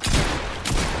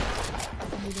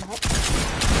 I need your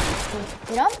help.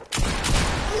 Hit him.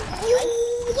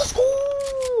 Let's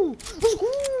go! Let's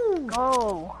go!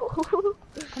 Go!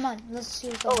 Come on, let's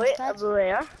use the Oh wait, pads. over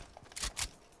there.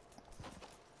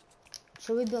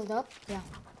 Should we build up? Yeah.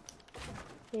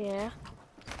 Yeah.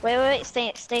 Wait,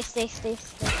 stay.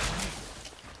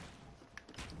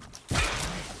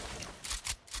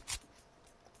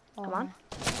 Oh, Come on.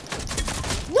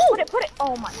 No! Put it.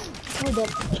 Oh my. We did.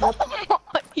 Yep.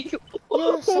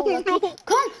 You're so lucky.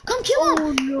 Come kill him!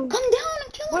 Oh, no. Come down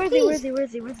and kill him, please! Where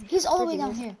is he? He's all the way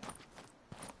down here.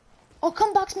 Oh,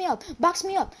 come box me up. Box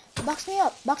me up. Box me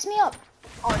up. Box me up.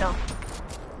 Oh no.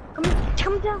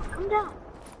 Come down.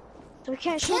 So we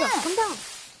can't shoot him. Come down.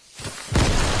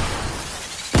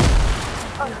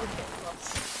 Oh, no.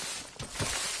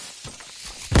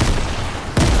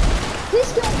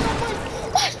 Please kill him.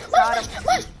 March.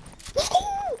 Let's go.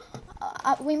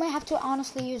 We might have to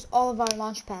honestly use all of our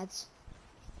launch pads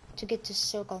to get to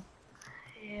circle.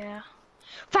 Yeah.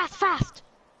 Fast!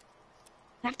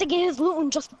 I have to get his loot in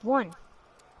just one.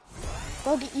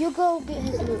 Go get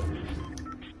his loot.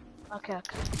 Okay.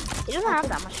 He doesn't have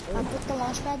that much I loot. put the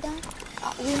launch pad down.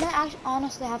 We might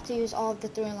honestly have to use all of the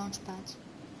 3 launch pads.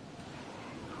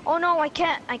 Oh no, I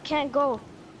can't go.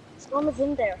 Storm is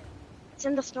in there. It's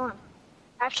in the storm.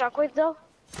 I have shockwave though.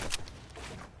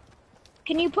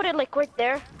 Can you put it like right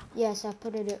there? Yes, I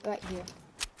put it right here.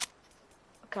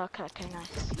 Okay,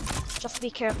 nice. Just be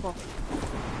careful.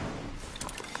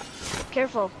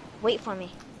 Careful. Wait for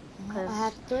me. I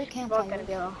have 3 We're campfires. gonna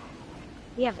go.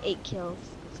 We have 8 kills.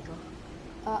 Let's go.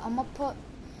 I'm gonna put.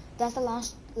 That's the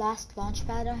last launch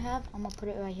pad I have. I'm gonna put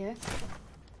it right here.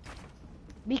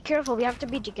 Be careful. We have to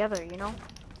be together. You know.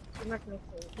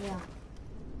 Yeah.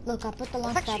 Look, I put the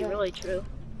launch That's pad. actually really true.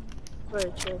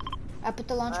 Really true. I put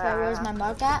the launch pad. Where's my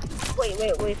mark at?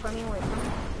 Wait for me.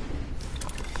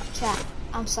 Chat.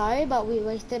 I'm sorry, but we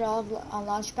wasted all of our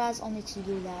launch pads only to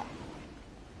do that.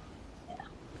 Yeah.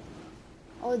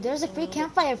 Oh, there's a free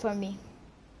campfire for me.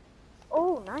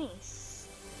 Oh, nice.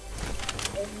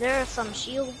 Is there some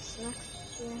shields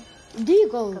next to you?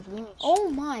 Deagle. Oh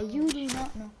my, you do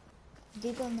not know.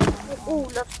 Deagle, no.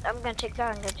 Oh, I'm gonna take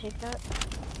that.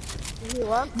 You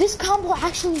up? This combo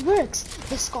actually works.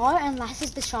 The Scar and last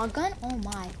is the shotgun. Oh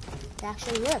my, it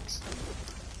actually works.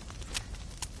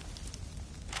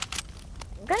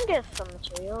 I'm gonna get some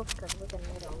materials because we're gonna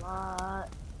need a lot.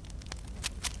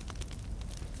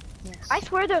 Yes. I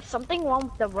swear there's something wrong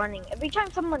with the running. Every time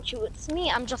someone shoots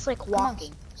me, I'm just like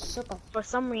walking. Circle. For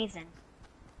some reason.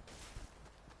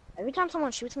 Every time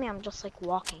someone shoots me, I'm just like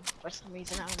walking for some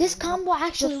reason. I don't This even know. combo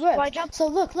actually works. So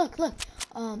look.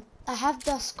 I have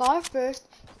the Scar first,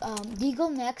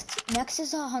 Deagle next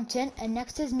is a Hunting, and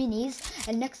next is Minis,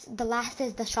 and the last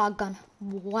is the shotgun.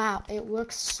 Wow, it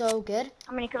works so good.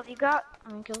 How many kills you got?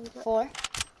 4.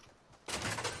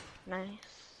 Nice.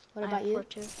 What about you? 4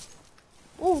 too.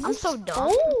 Oh, I'm so dumb.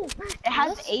 Oh, It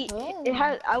has let's 8. go.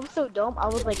 I was so dumb. I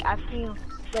was like asking you,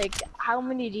 like, how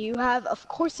many do you have? Of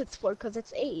course it's 4, cause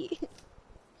it's 8.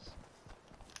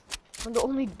 I'm the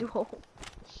only duo.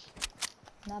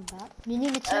 Not bad. You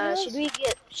need materials?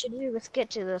 Should we risk it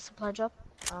to the supply drop?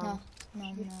 No.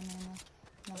 No.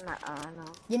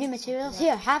 You need materials?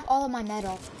 Here, have all of my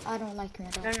metal. I don't like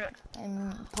metal No.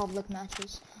 in public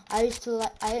matches. I used to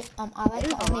like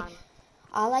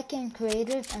I like in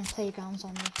creative and playgrounds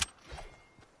only.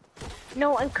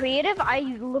 No, in creative, I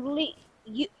literally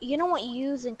you know what you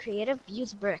use in creative?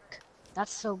 Use brick.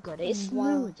 That's so good. It's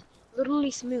smooth,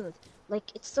 literally smooth.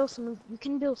 Like it's so smooth. You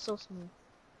can build so smooth.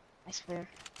 I swear.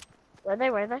 Were they?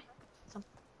 No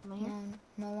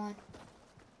one.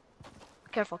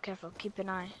 Careful. Keep an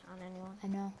eye on anyone. I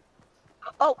know.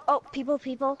 Oh,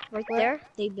 people, right there.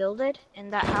 They builded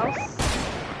in that house.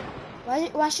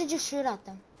 Why should you shoot at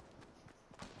them?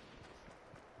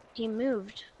 He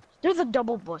moved. There's a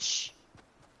double bush.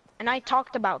 And I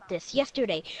talked about this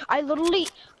yesterday. I literally...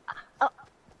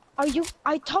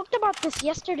 I talked about this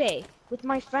yesterday with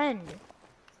my friend.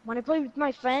 When I played with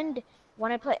my friend,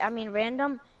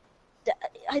 random,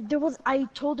 I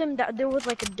told him that there was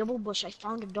like a double bush. I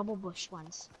found a double bush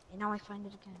once. And now I find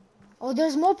it again. Oh,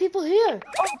 there's more people here.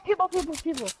 Oh, people.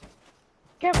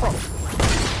 Careful.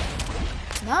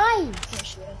 Nice. Can't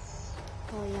shoot us.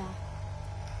 Oh, yeah.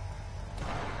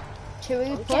 Should we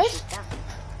We can't push? shoot them.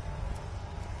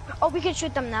 Oh, we can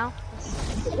shoot them now.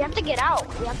 We have to get out.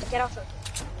 We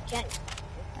can't.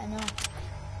 I know.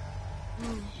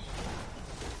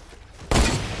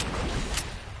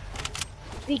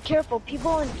 Be careful.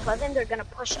 People in Pleasant, they're gonna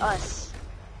push us.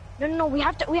 No. We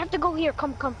have to go here.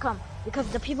 Come. Because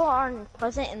the people are in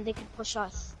Pleasant and they can push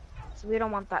us. So we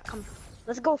don't want that. Come.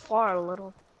 Let's go far a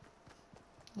little.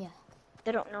 Yeah.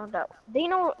 They don't know that. They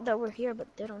know that we're here, but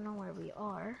they don't know where we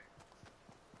are.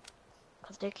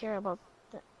 Cause they care about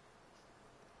the.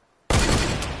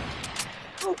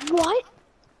 Oh, what?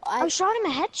 I shot him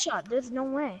a headshot. There's no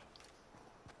way.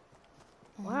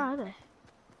 Where are they?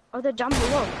 Oh, they're down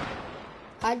below.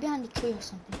 Hide behind the tree or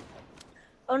something.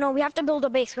 Oh no, we have to build a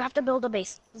base. We have to build a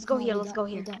base. Let's go here. Let's go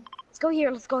here. Let's go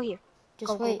here. Let's go here.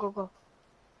 Just go, wait. Go.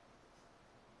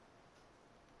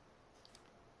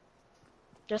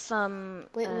 There's some.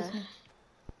 Wait with me.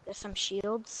 There's some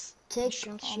shields. Take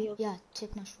mushroom shield. Yeah,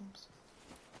 take mushrooms.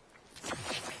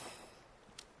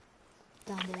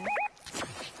 Down there.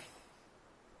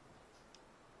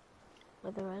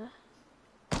 Where the right?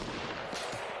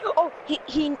 Oh,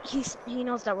 he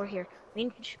knows that we're here. We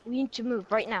need to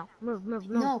move right now. Move.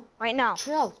 No. Right now.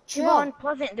 Chill. Keep on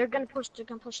Pleasant. They're gonna push.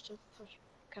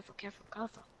 Careful.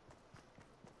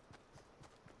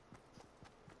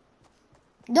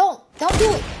 Don't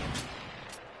do it.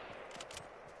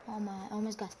 Oh my, I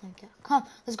almost got sniped out. Come,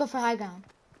 let's go for high ground.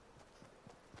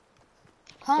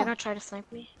 Come. They're gonna try to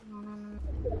snipe me. No.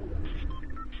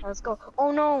 Let's go.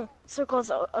 Oh no, circle's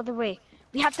the other way.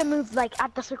 We have to move like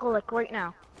at the circle like right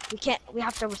now. We can't. We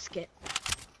have to risk it.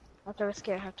 I have to risk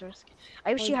it.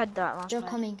 I wish you had that launch pad. They're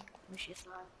coming.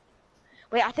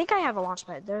 Wait, I think I have a launch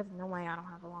pad. There's no way I don't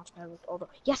have a launch pad with all the.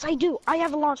 Yes, I do. I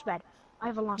have a launch pad.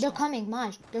 They're coming,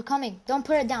 Maj. They're coming. Don't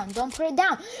put it down.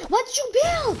 What did you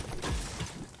build?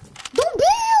 Don't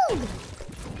build!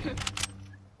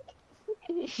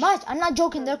 Maj, I'm not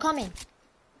joking. They're coming.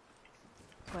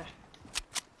 Where?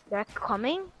 They're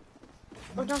coming?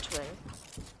 Oh, don't worry.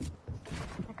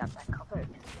 I got that covered.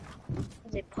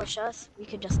 If they push us, we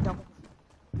could just double.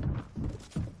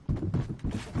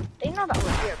 They know that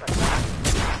we're here, but...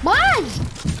 Maj,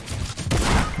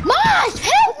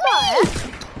 help me!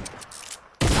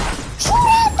 Shoot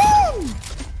at them!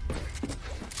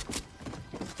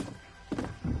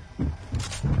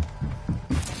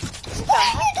 What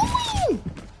are you doing?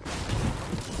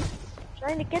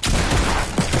 Trying to get them.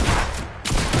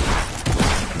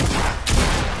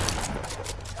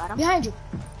 Got him. Behind you.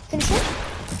 Finish it.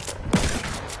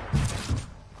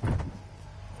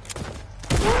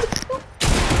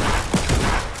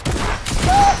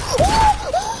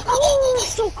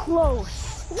 So close.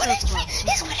 He's 1 HP.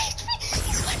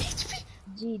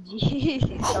 GG.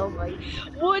 Oh my.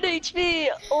 1 HP.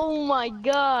 Oh my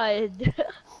god.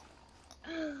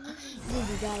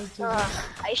 GG guys.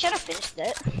 I should have finished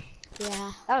it.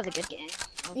 Yeah. That was a good game.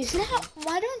 You see how?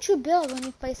 Why don't you build when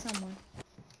you play someone?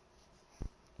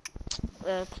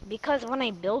 Because when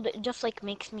I build, it just like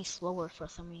makes me slower for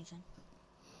some reason.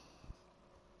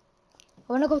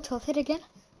 Wanna go to it again?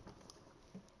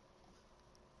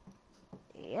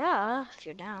 Yeah, if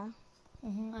you're down.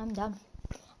 I'm down.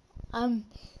 I'm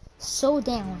so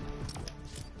down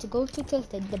to go to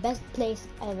Tilted, the best place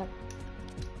ever.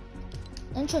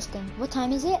 Interesting. What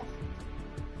time is it?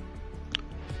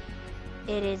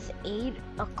 It is 8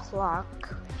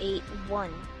 o'clock.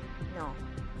 8:01. No.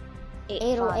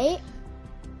 8:08.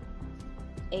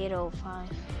 8:05.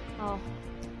 Oh.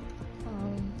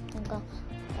 Okay.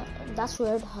 That's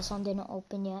weird. Hassan didn't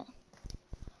open yet.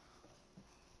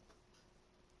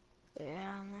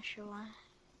 Yeah, I'm not sure why.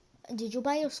 Did you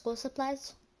buy your school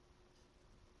supplies?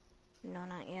 No,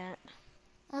 not yet.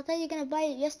 I thought you were gonna buy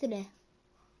it yesterday.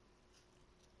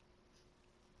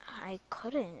 I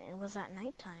couldn't. It was at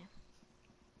nighttime.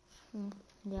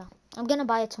 Yeah. I'm gonna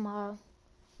buy it tomorrow.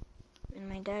 And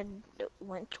my dad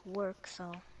went to work,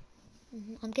 so...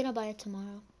 I'm gonna buy it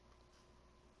tomorrow.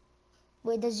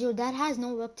 Wait, does your dad has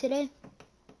no work today?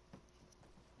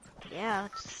 Yeah,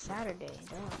 it's Saturday,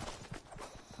 duh.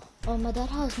 Oh, my dad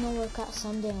has no work at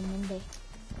Sunday and Monday.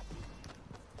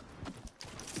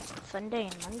 Sunday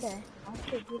and Monday?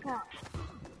 Okay, do that.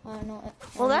 No.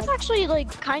 Well, that's actually,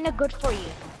 like, kind of good for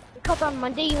you. Because on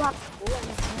Monday you have school and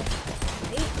it's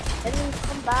right? And then you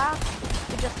come back,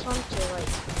 you just want to, like,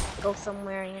 go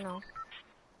somewhere, you know.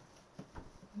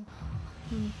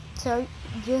 So,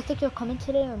 do you think you're coming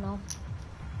today or no?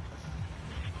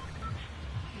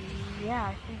 Yeah,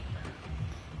 I think.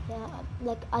 Yeah,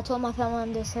 like, I told my family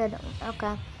and they said,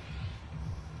 okay.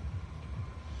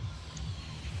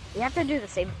 We have to do the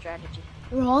same strategy.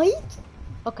 Right?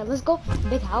 Okay, let's go.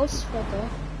 Big house right there.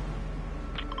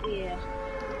 Yeah.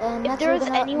 And If there's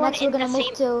anyone in the move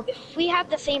same, to... if we have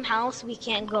the same house, we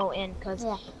can't go in because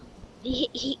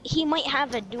he might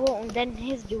have a duo, and then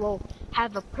his duo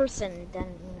have a person. Then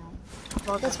you know.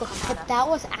 Let's go. But that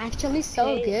was actually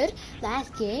so good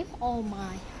last game. Oh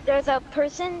my. There's a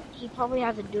person. He probably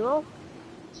has a duo.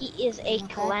 He is a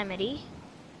calamity.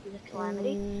 He's a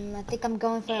calamity. I think I'm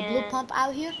going for a blue pump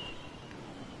out here.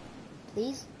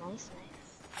 Please. Nice.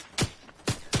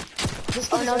 This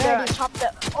kid Oh is no, they're already... top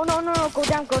the. Oh no, no, no, go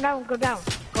down, go down, go down.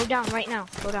 Go down right now.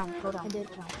 Go down, go down. I did.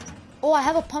 Oh, I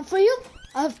have a pump for you.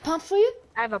 I have a pump for you.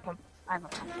 I have a pump. I have a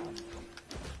pump.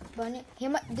 Bunny,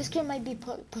 this kid might be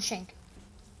pushing.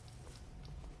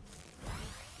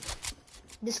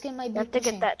 This kid might be You have to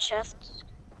pushing. get that chest.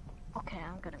 Okay,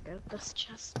 I'm gonna get this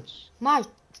chest. Mars,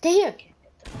 stay here.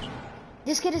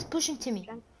 This kid is pushing to me.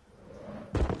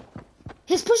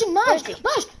 He's pushing Mars. Where is he?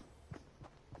 Mars.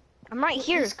 I'm right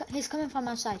here. He's coming from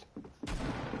outside.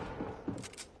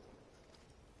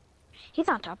 He's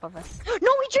on top of us.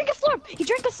 No, he drank a slurp. He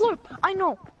drank a slurp. I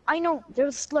know. I know.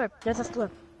 There's a slurp. There's a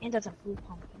slurp. And there's a blue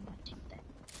pump. I'm gonna take that.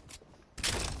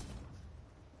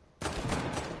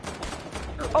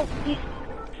 Oh, he's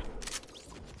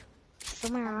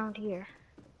somewhere around here.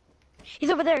 He's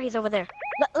over there. He's over there.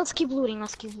 Let's keep looting.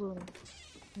 Let's keep looting.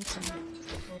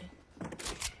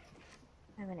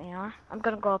 I have an AR. I'm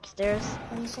gonna go upstairs.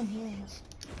 I need some healings.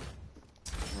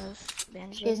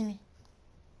 Excuse me.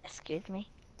 Excuse me.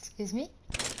 Excuse me.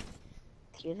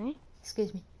 Excuse me.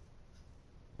 Excuse me.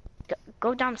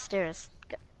 Go downstairs.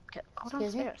 Go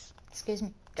Excuse downstairs. Me. Excuse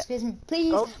me. Excuse me.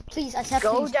 Please. Please. I said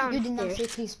go please. Downstairs. You did not say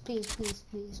please. Please. Please.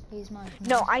 Please. Please, Mars.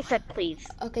 No, I said please.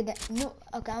 Okay. No.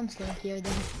 Okay. I'm staying here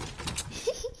then.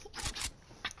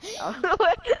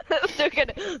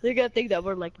 They're gonna think that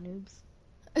we're like noobs.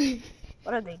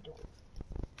 What are they doing?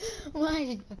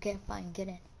 Why? Okay. Fine. Get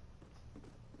in.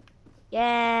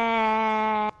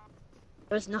 Yeah.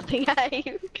 There's nothing.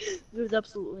 There's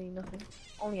absolutely nothing.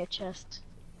 Only a chest.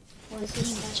 What is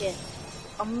This is this? just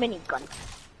a minigun.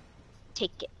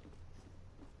 Take it.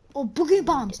 Oh, boogie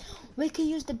bombs. We can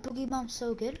use the boogie bombs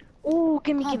so good. Oh,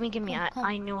 give me. Come.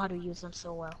 I know how to use them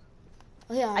so well.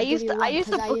 Oh yeah. I used to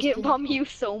boogie bomb you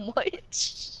so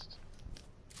much.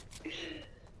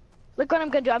 Look what I'm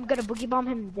gonna do. I'm gonna boogie bomb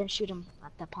him and then shoot him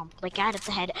at the pump, like at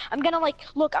the head. I'm gonna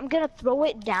look. I'm gonna throw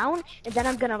it down and then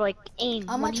I'm gonna like aim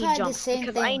when he jumps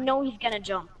because I know he's gonna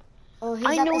jump. Oh,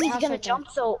 I know he's gonna jump.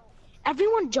 So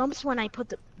everyone jumps when I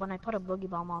put a boogie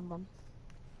bomb on them.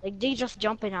 Like they just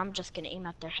jump and I'm just gonna aim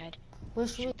at their head.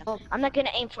 I'm not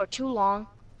gonna aim for too long.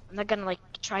 I'm not gonna like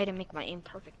try to make my aim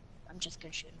perfect. I'm just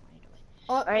gonna shoot him right away.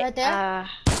 Oh, all right, right there.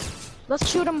 Let's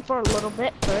shoot him for a little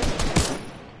bit first.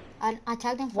 I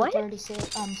tagged him for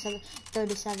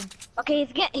 37. Okay,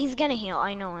 he's gonna heal.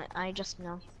 I know it. I just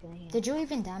know he's gonna heal. Did you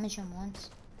even damage him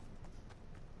once?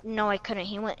 No, I couldn't.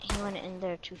 He went in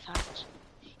there too fast.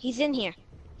 He's in here.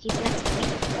 He's next to me.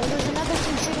 Oh, there's another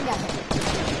team shooting at him.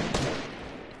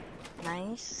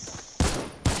 Nice.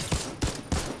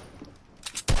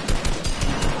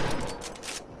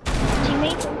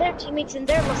 Teammates in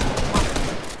there. Let's come on.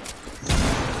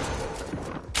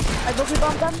 I boogie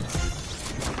bombed them.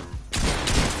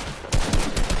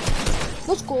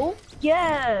 Let's go.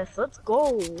 Yes, let's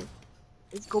go.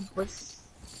 Let's go, boys.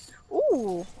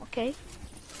 Ooh, okay.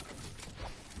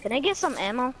 Can I get some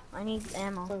ammo? I need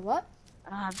ammo. For what? I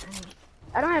don't have any.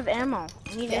 I don't have ammo.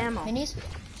 I need ammo. Minis?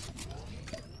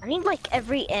 I need like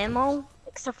every ammo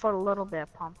except for a little bit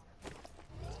of pump.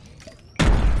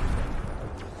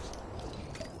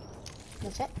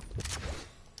 That's it.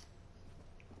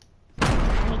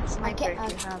 I need sniper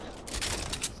if you have.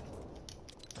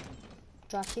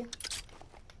 Drop you.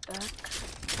 Back.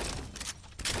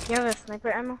 You have a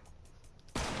sniper ammo?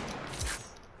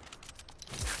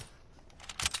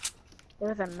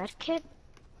 There's a med kit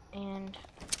and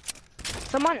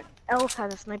someone else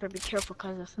has a sniper. Be careful,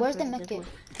 cause where's the med kit?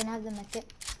 Can I have the med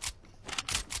kit?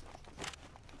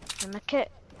 The med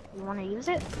kit. You want to use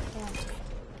it? Yeah.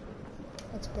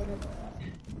 That's better.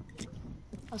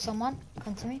 Oh, someone,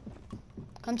 come to me.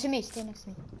 Come to me. Stay next to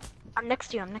me. I'm next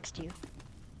to you. I'm next to you.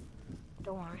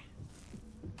 Don't worry.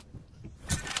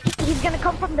 He's gonna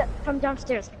come from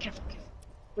downstairs. Be careful.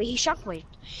 Wait, he shockwaved.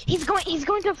 He's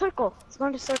going to circle. He's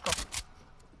going to circle.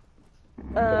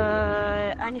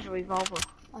 I need a revolver.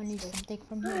 I need something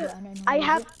from here. I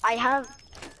have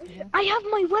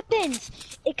my weapons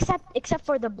except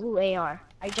for the blue AR.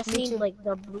 I just need like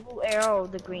the blue AR or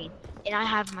the green. And I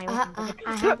have my weapons.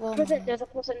 I have one. There's a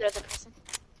person.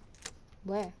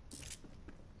 Where?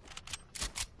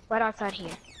 Right outside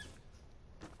here.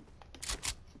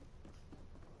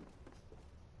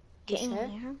 Get in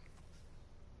here.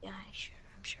 Yeah,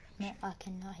 I'm sure. No, I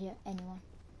cannot hear anyone.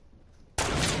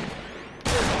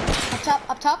 Up top.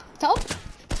 Up top.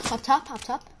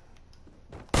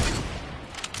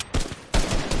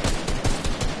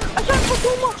 I shot for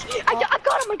so much. I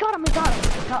got him.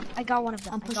 I got one of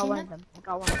them. I'm pushing them.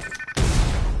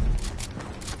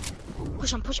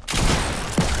 Push him. No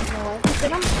way.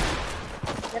 Get him.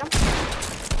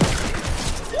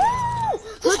 Yes!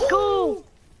 Let's go.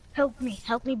 Help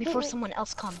me before someone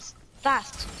else comes.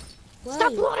 Fast. Why?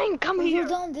 Stop loading. Come Oh, here. you're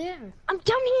down there. I'm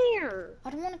down here. I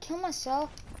don't want to kill myself.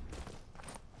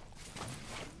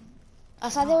 I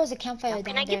saw there was a campfire down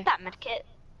Can there. I get that medkit?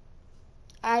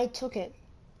 I took it.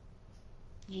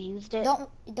 You used it? Don't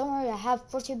worry. I have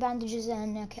 40 bandages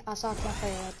and I saw a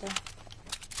campfire right there.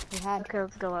 We had. Okay,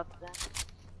 let's go up then.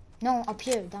 No, up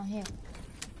here, down here.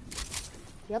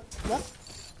 Yep.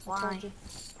 Why?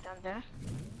 Down there?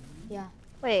 Yeah.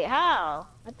 Wait, how?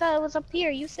 I thought it was up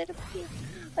here. You said up here.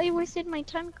 I wasted my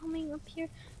time coming up here.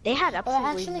 They had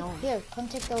absolutely no. Here, come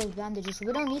take those bandages.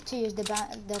 We don't need to use the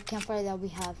campfire that we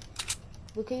have.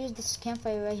 We could use this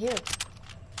campfire right here.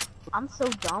 I'm so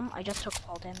dumb. I just took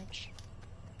fall damage.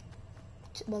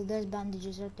 Well, there's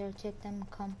bandages right there. Take them.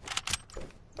 Come.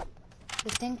 I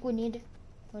think we need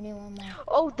one more.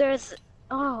 Oh, there's.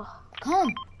 Oh.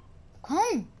 Come.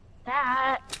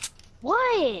 That.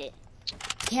 What?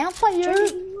 Campfire.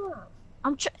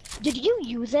 Did you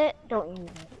use it? Don't use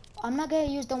it. I'm not gonna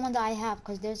use the one that I have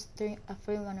because there's a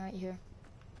free one right here.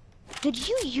 Did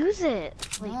you use it?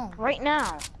 Like, No. right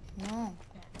now? No.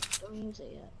 Don't use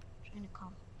it yet. I'm trying to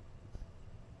come.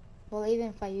 Well, even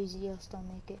if I use it, you'll still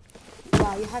make it.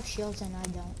 Wow, you have shields and I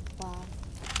don't. Wow.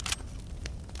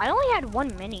 I only had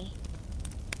one mini.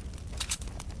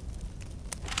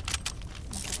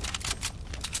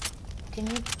 Can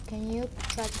you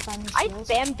try to find me I shields?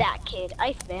 spammed that kid.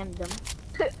 I spammed him.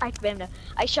 I spammed him.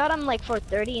 I shot him like for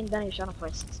 30 and then I shot him for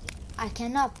 60. I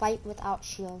cannot fight without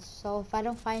shields. So if I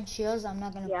don't find shields, I'm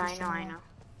not gonna push him. I know.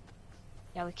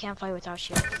 Yeah, we can't fight without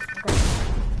shields. Okay.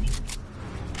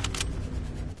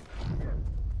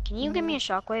 Can you give me a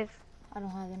shockwave? I don't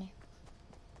have any.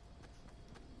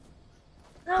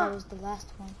 No. That was the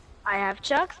last one. I have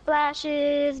chuck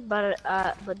splashes, but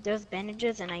there's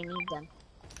bandages and I need them.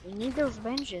 We need those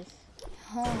bandages.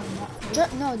 Oh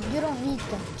no, you don't need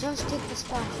them. Just take the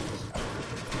splashes.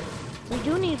 We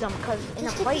do need them because in a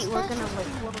Just take fight the we're gonna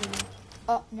splashes. like.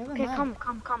 Oh, never Okay, mind.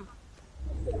 come.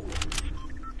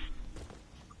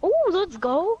 Oh, let's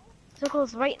go.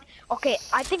 Circle's right. Okay,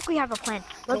 I think we have a plan.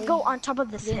 Let's go on top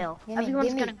of this hill.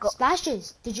 Everyone's gonna go.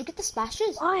 Splashes. Did you get the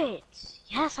splashes? What?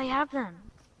 Yes, I have them.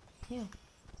 Here.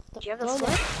 Do you have the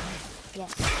slip?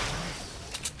 Yes.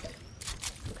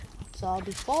 So I'll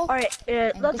be full. Alright,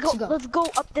 let's go. Let's go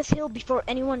up this hill before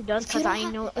anyone does, because I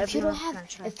know everyone's gonna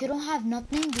try. If you don't have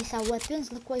nothing besides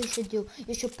weapons, look what you should do.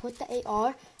 You should put the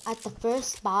AR at the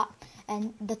first spot,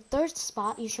 and the third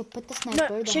spot you should put the sniper.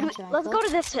 Let's go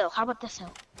to this hill. How about this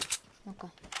hill? Okay.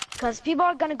 Because people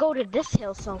are gonna go to this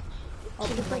hill, so we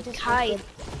can like hide.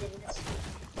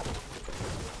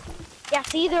 Yeah,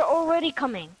 see, they're already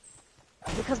coming.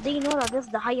 Because they know that this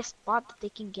is the highest spot that they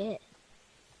can get.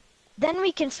 Then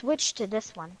we can switch to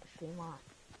this one if we want.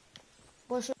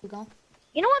 Where should we go?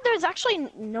 You know what? There's actually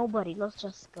nobody. Let's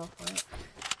just go for it.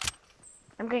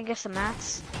 I'm gonna get some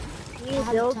mats. Can you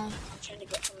build? I'm trying to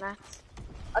get some mats.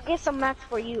 I'll get some mats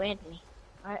for you, Anthony.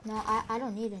 Alright. No, I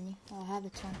don't need any. I have a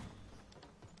ton.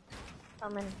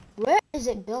 I'm in. Where is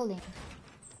it building?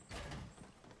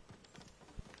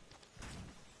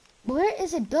 Where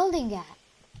is it building at?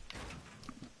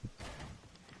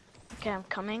 Okay, I'm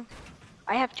coming.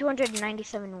 I have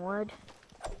 297 wood,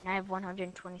 and I have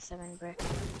 127 brick.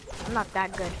 I'm not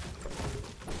that good.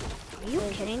 Are you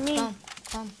kidding me?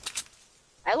 Come.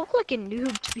 I look like a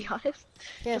noob, to be honest.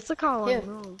 Here, just look how I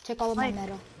move. Take all of my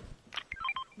metal.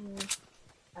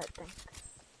 Thanks.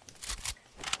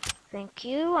 Thank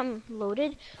you, I'm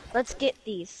loaded. Let's get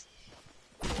these.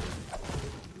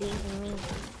 These and me.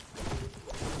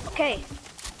 Okay,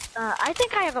 I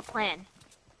think I have a plan.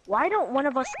 Why don't one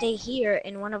of us stay here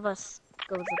and one of us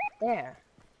goes up there?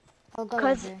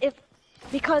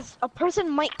 Because a person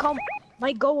might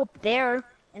go up there,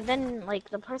 and then like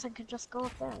the person could just go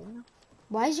up there, you know?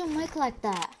 Why is your mic like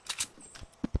that?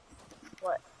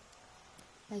 What?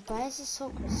 Like, why is it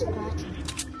so scratchy?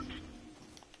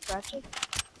 Scratchy?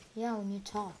 Yeah, when you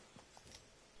talk.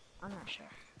 I'm not sure.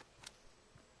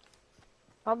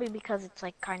 Probably because it's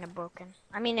like kind of broken.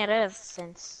 I mean, it is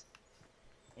since,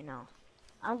 you know.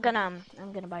 I'm gonna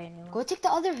buy a new one. Go take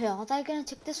the other hill. I thought you were gonna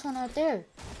take this one out there.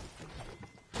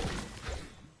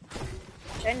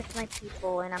 I'm trying to snipe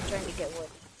people and I'm trying to get wood.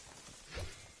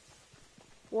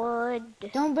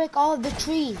 Wood. Don't break all of the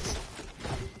trees.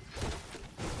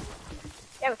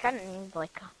 Yeah, we kind of need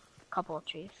like a couple of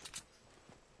trees.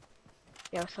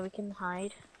 Yeah, so we can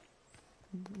hide.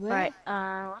 Where?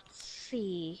 Alright, let's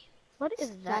see. What is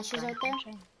that? Flashes out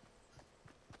there?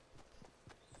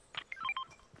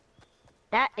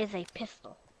 That is a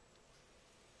pistol.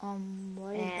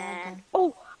 What is that gun?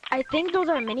 Oh, I think those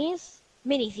are minis.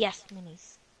 Minis, yes,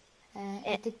 minis.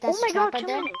 I think that's oh my a trap god, right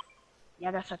there. minis.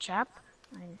 Yeah, that's a trap.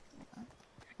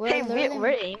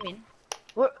 We're aiming.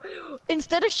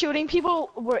 Instead of shooting people,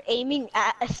 we're aiming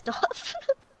at stuff.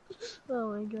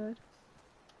 Oh my god.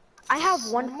 I have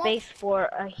one space for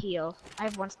a heal. I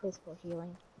have one space for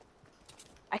healing.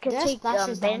 I could take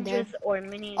bandages or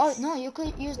minis. Oh no, you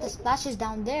could use the splashes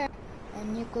down there,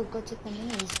 and you could go take the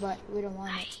minis, but we don't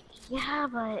want it. Yeah,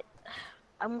 but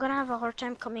I'm gonna have a hard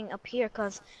time coming up here,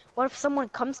 cause what if someone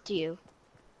comes to you?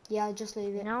 Yeah, just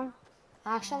leave it. You know?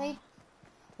 Actually,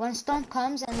 when storm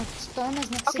comes and the storm is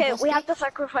next to Okay, Dusty, we have to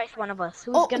sacrifice one of us.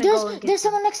 Who's gonna go and get there's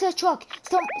someone next to the truck.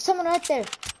 Someone right there.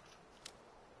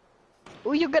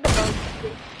 Who you gonna go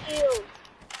get?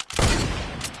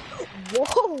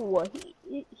 Whoa!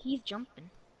 He's jumping.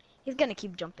 He's gonna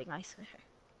keep jumping, I swear.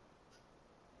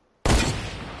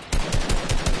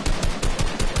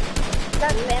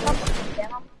 That's Venom.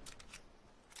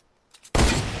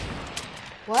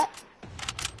 What?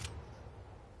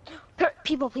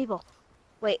 People.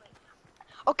 Wait.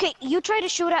 Okay, you try to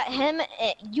shoot at him,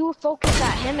 you focus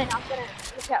at him, and I'm gonna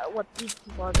look at what these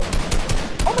people are doing.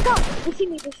 Oh my god! They see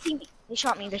me. They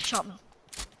shot me. This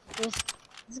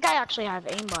guy actually has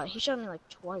aimbot. He shot me like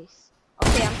twice.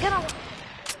 Okay, I'm gonna...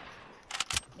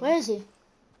 Where is he?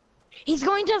 He's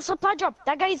going to the supply drop.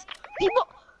 That guy's... People...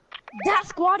 That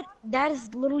squad, that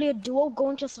is literally a duo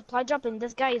going to a supply drop, and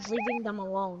this guy is leaving them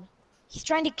alone. He's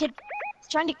trying to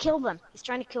kill them.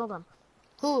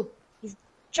 Who?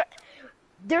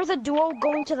 There's a duo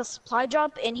going to the supply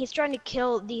drop, and he's trying to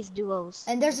kill these duos.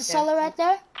 And there's a solo right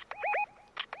there?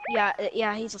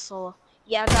 Yeah, he's a solo.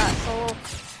 Yeah, that solo.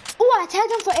 Oh, I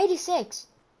tagged him for 86.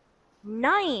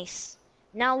 Nice.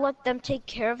 Now let them take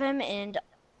care of him, and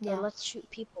let's shoot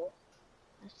people.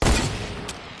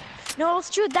 No,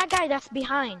 let's shoot that guy that's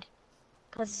behind.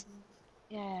 Cause,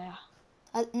 yeah.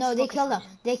 No, they killed him.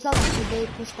 They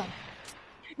pushed him.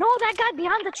 No, that guy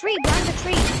behind the tree.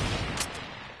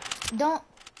 Don't.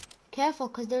 Careful,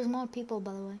 cause there's more people,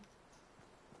 by the way.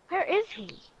 Where is he?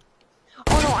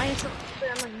 Oh no, I need some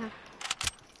ammo.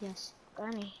 Yes.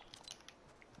 Gunny.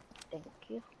 Thank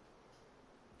you.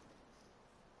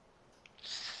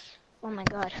 Oh my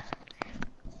god.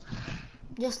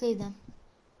 Just leave them.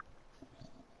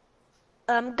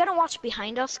 I'm gonna watch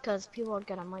behind us, cause people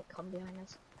are might come behind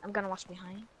us. I'm gonna watch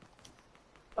behind.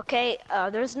 Okay,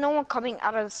 there's no one coming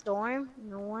out of the storm.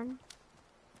 No one.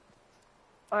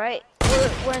 Alright,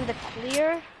 we're in the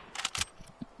clear.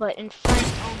 But in front,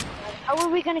 oh my god. How are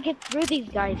we gonna get through these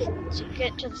guys to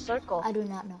get to the circle? I do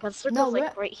not know. Cause the circle's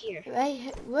like right here. Right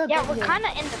here. We're kinda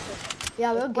in the circle.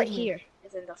 Yeah, we're good right here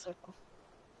is in the circle.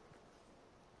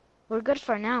 We're good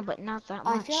for now, but not that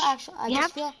much.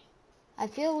 I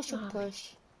feel we should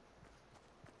push.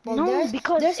 Well, no,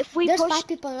 because if we there's push... 5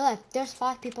 people left. There's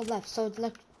 5 people left. So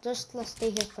let's stay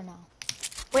here for now.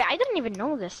 Wait, I didn't even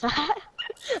know this.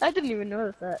 I didn't even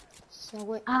notice that. So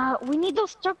wait. We need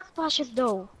those truck splashes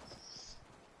though.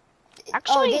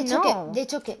 Actually, They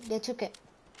took it.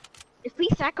 If we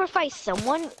sacrifice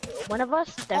one of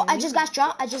us, then I just got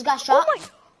shot. Oh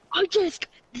my!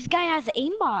 This guy has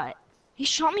aimbot. He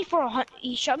shot me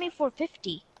for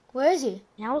 50. Where is he?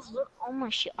 Now oh my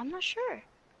shit! I'm not sure.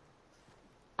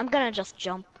 I'm gonna just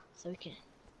jump so we can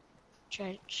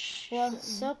try to... Well,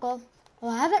 circle. Oh,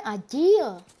 I have an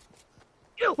idea.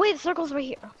 Wait, the circle's right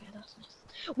here. Okay, that's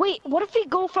nice. Wait, what if we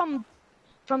go from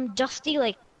Dusty,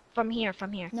 like, from here?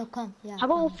 No, come, yeah. How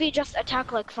about if we just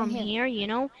attack, like, from here, you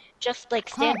know? Just, like,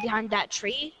 stand behind that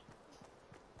tree?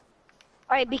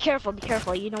 Alright, be careful.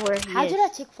 You know where he is. How did I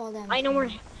take fall damage? I know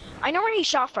where he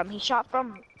shot from. He shot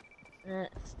from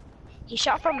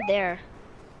there.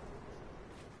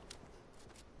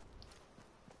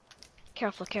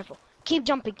 Careful. Keep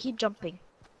jumping.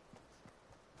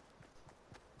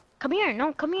 Come here.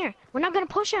 We're not gonna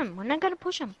push him.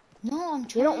 No, I'm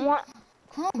trying.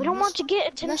 We don't want to get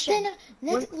attention.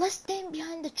 Let's stay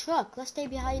behind the truck.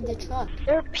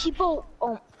 There are people.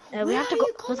 Oh, we have to go.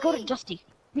 Let's go to Dusty.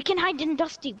 We can hide in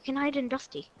Dusty. I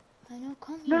know,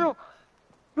 come here.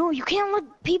 No, you can't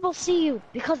let people see you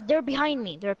because they're behind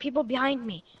me. There are people behind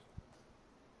me.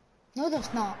 No,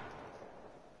 there's not.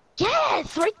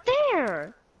 Yes, right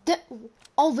there.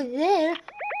 Over there?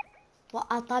 Well,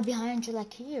 I thought behind you,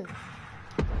 like here.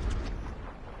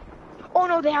 Oh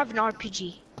no, they have an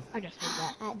RPG. I just heard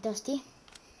that. At Dusty.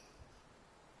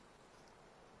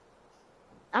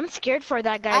 I'm scared for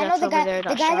that guy that's over there.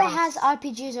 The guy that has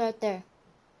RPGs right there.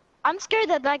 I'm scared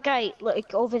that guy,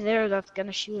 like, over there that's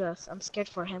gonna shoot us. I'm scared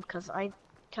for him because I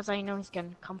know he's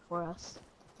gonna come for us.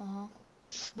 Uh-huh.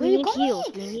 We need heals.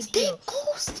 Stay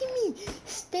close to me.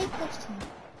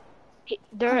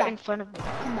 They're in front of me.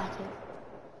 Come back here.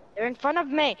 They're in front of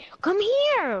me. Come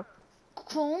here.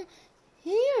 Come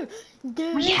here.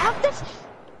 We have this.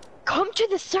 Come to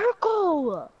the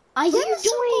circle. I am What are you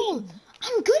doing? doing?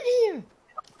 I'm good here.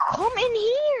 Come in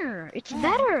here. It's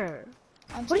better.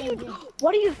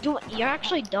 What are you doing? You're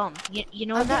actually dumb. You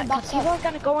know that? Because people are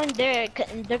gonna go in there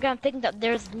and they're gonna think that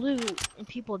there's loot and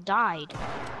people died.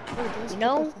 You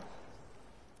know?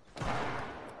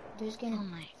 There's gonna.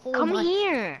 Come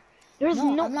here. There's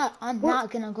no. I'm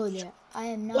not gonna go there. I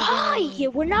am not. Why?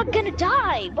 We're not gonna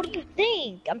die. What do you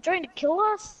think? I'm trying to kill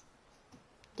us?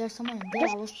 There's someone in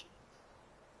there.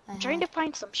 I'm trying to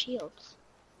find some shields.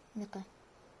 Okay.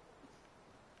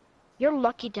 You're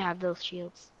lucky to have those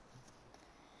shields.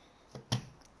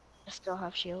 I still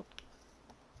have shield.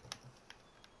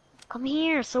 Come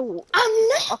here. So I'm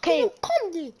not. Okay.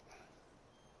 Come there.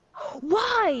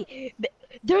 Why?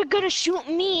 They're gonna shoot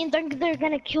me and they're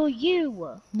gonna kill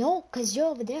you. No, cause you're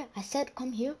over there. I said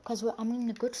come here, cause I'm in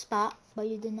a good spot, but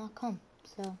you did not come.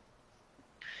 So.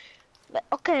 But,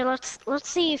 okay, let's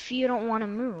see if you don't want to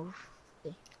move.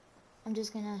 I'm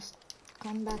just gonna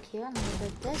come back here. I'm gonna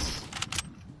do this.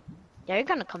 Yeah, you're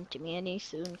gonna come to me any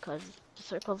soon, cause the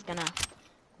circle's gonna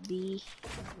be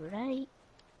right.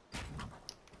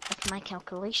 If my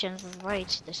calculations is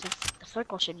right, the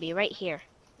circle should be right here,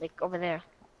 like over there.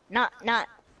 Not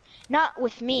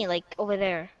with me, like over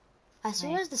there. I see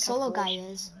where the solo guy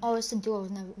is. Oh, it's the duo.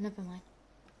 Never mind.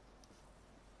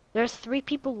 There's 3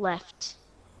 people left.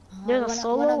 There's a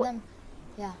solo one of them,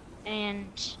 yeah,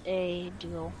 and a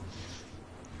duo.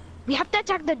 We have to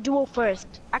attack the duo first.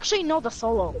 Actually, no, the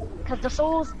solo, because the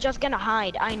solo's just gonna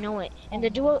hide. I know it. And the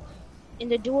duo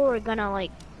are gonna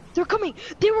like. They're coming.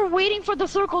 They were waiting for the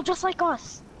circle just like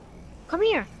us. Come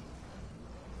here.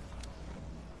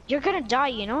 You're gonna die,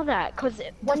 you know that, because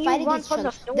when you run from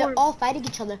the storm... They're all fighting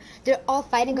each other. They're all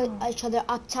fighting each other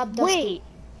up top Dusty. Wait.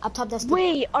 Up top Dusty.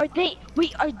 Wait, are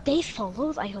they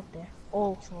solos? I hope they're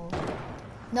all solos.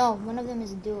 No, one of them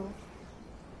is a duo.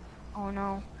 Oh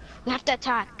no. We have to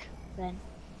attack, then.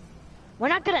 We're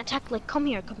not gonna attack, like, come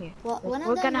here. Well,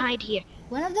 We're gonna hide here.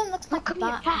 One of them looks like a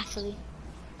bot, actually.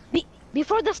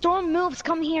 Before the storm moves,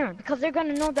 come here, because they're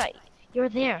gonna know that you're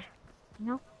there. You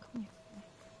know? Come here.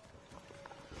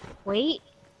 Wait.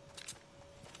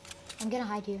 I'm gonna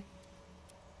hide here.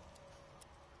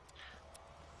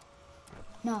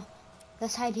 No,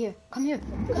 let's hide here. Come here.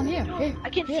 Here. I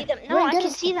can see them. No, I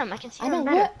can see them. I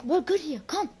know. We're good here.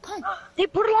 Come. They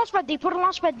put a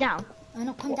launch pad down. I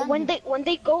know. Come down. When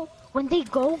they go,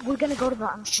 we're gonna go to the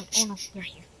launch pad. Oh no, you're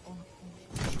here. Oh no.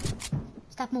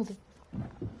 Stop moving.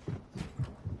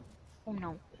 Oh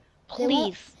no.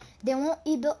 Please. They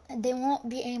won't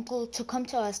be able to come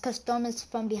to us because Storm is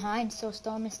from behind, so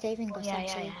Storm is saving us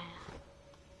actually. Yeah.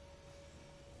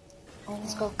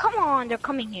 Let's go. Come on, they're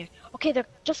coming here. Okay, they're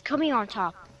just coming on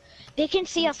top. They can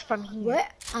see us from here.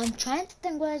 I'm trying to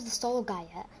think where's the solo guy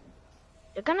at.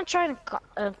 They're gonna try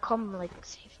to come like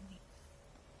save me.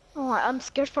 Oh, I'm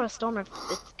scared for a storm if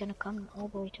it's gonna come all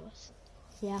the way to us.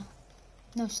 Yeah.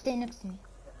 No, stay next to me.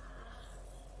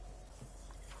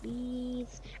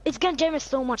 Please. It's gonna damage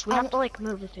so much. We have to like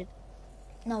move with it.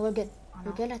 No, we're good.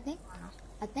 We're good, I think.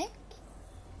 I think.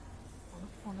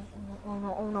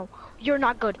 Oh no. You're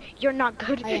not good. You're not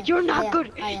good. You're not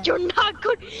good. You're not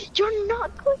good. You're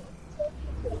not good.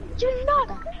 You're not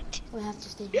good. We have to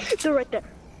stay here. They're right there.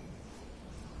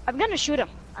 I'm gonna shoot him.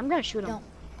 Don't.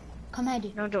 Come hide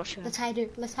here. No, don't shoot him.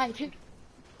 Let's hide here.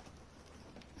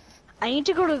 I need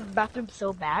to go to the bathroom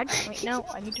so bad right now.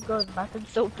 I need to go to the bathroom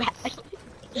so bad.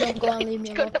 Don't go and leave me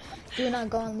alone. Do not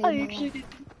go and leave me alone.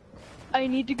 I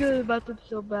need to go to the bathroom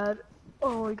so bad.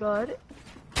 Oh my god.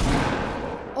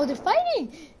 Oh, they're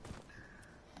fighting!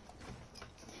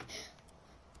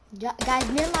 Guys,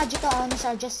 me and Magical Elements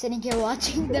are just sitting here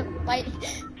watching them fight.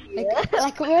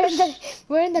 Like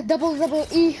we're in the double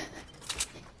E.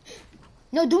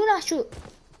 No, do not shoot.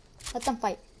 Let them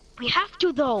fight. We have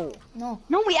to though. No,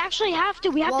 we actually have to.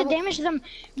 We have to damage them.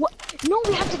 What? No,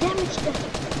 we have to damage them.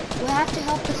 We have to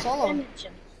help the solo.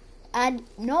 And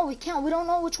no, we can't. We don't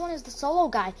know which one is the solo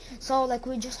guy. So like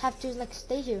we just have to like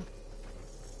stay here.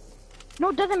 No,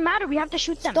 it doesn't matter. We have to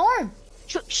shoot them. Storm!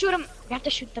 Shoot them. We have to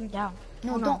shoot them down.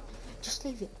 No, don't. Just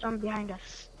leave it. Storm behind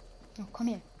us. No, come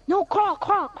here. No, crawl.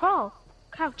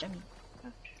 Crouch, I mean.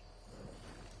 Crouch.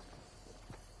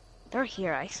 They're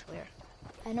here, I swear.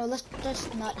 I know, let's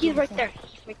just not... He's right there.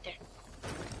 He's right there!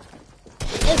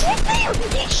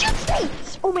 He shoots me!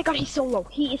 Oh my god, he's so low.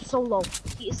 He is so low.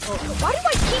 Why do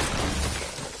I keep...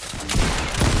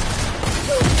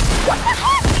 What the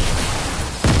heck?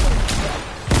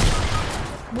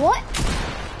 What?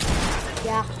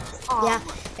 Yeah,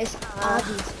 it's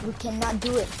obvious. We cannot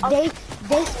do it. They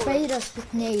sprayed us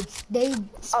with nades. They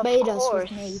sprayed us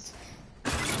with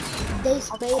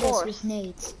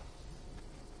nades.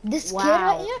 This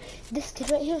Wow.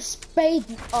 kid right here sprayed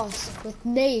us with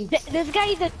nades. This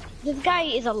guy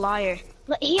is a liar.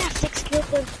 Look, he has 6 kills.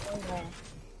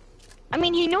 I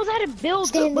mean, he knows how to build,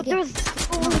 Stay in the but game. there's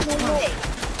no way.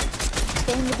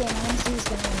 Stay in the game. I want to see who's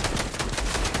gonna win.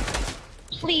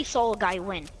 Please, soul guy,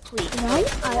 win. Please.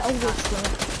 Right? I always win.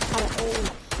 I always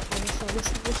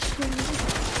win.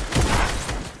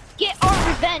 Get our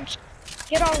revenge.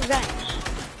 Get our revenge.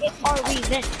 Get our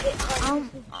revenge.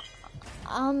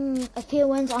 If he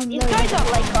wins, I'm These guys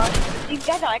are like us. These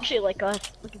guys are actually like us.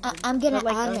 I'm gonna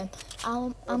They're like add us. him.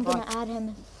 I'm gonna add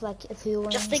him if he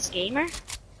wins. Just a gamer?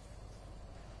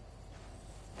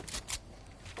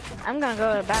 I'm gonna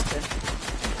go to the bathroom.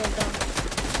 Okay, go.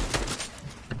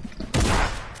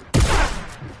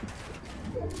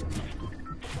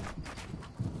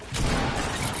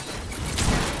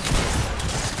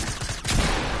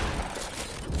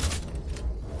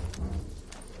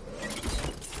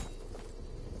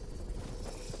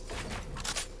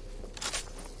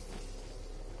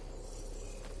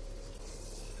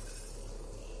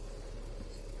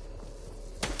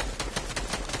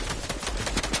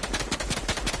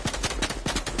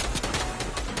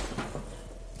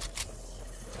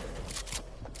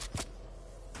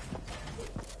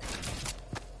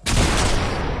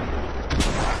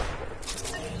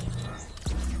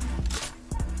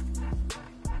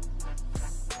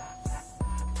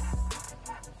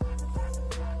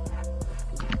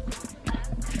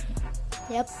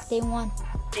 Yep, they won.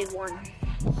 They won.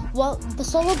 Well, the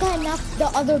solo guy knocked the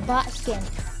other bot skin.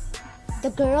 The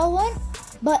girl won,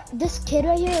 but this kid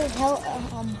right here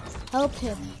helped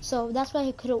him, so that's why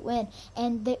he couldn't win.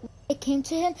 And they came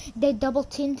to him, they double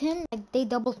teamed him, like they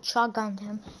double shotgunned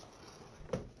him.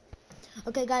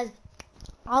 Okay, guys,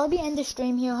 I'll be ending the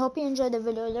stream here. Hope you enjoyed the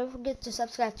video. Don't forget to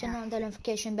subscribe, turn on the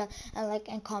notification bell, and like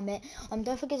and comment.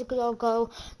 Don't forget to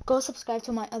go subscribe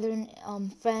to my other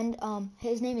friend.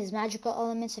 His name is Magical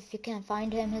Elements. If you can't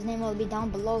find him, his name will be down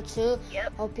below too.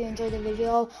 Yep. Hope you enjoyed the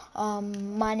video.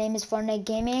 My name is Fortnite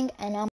Gaming, and I'm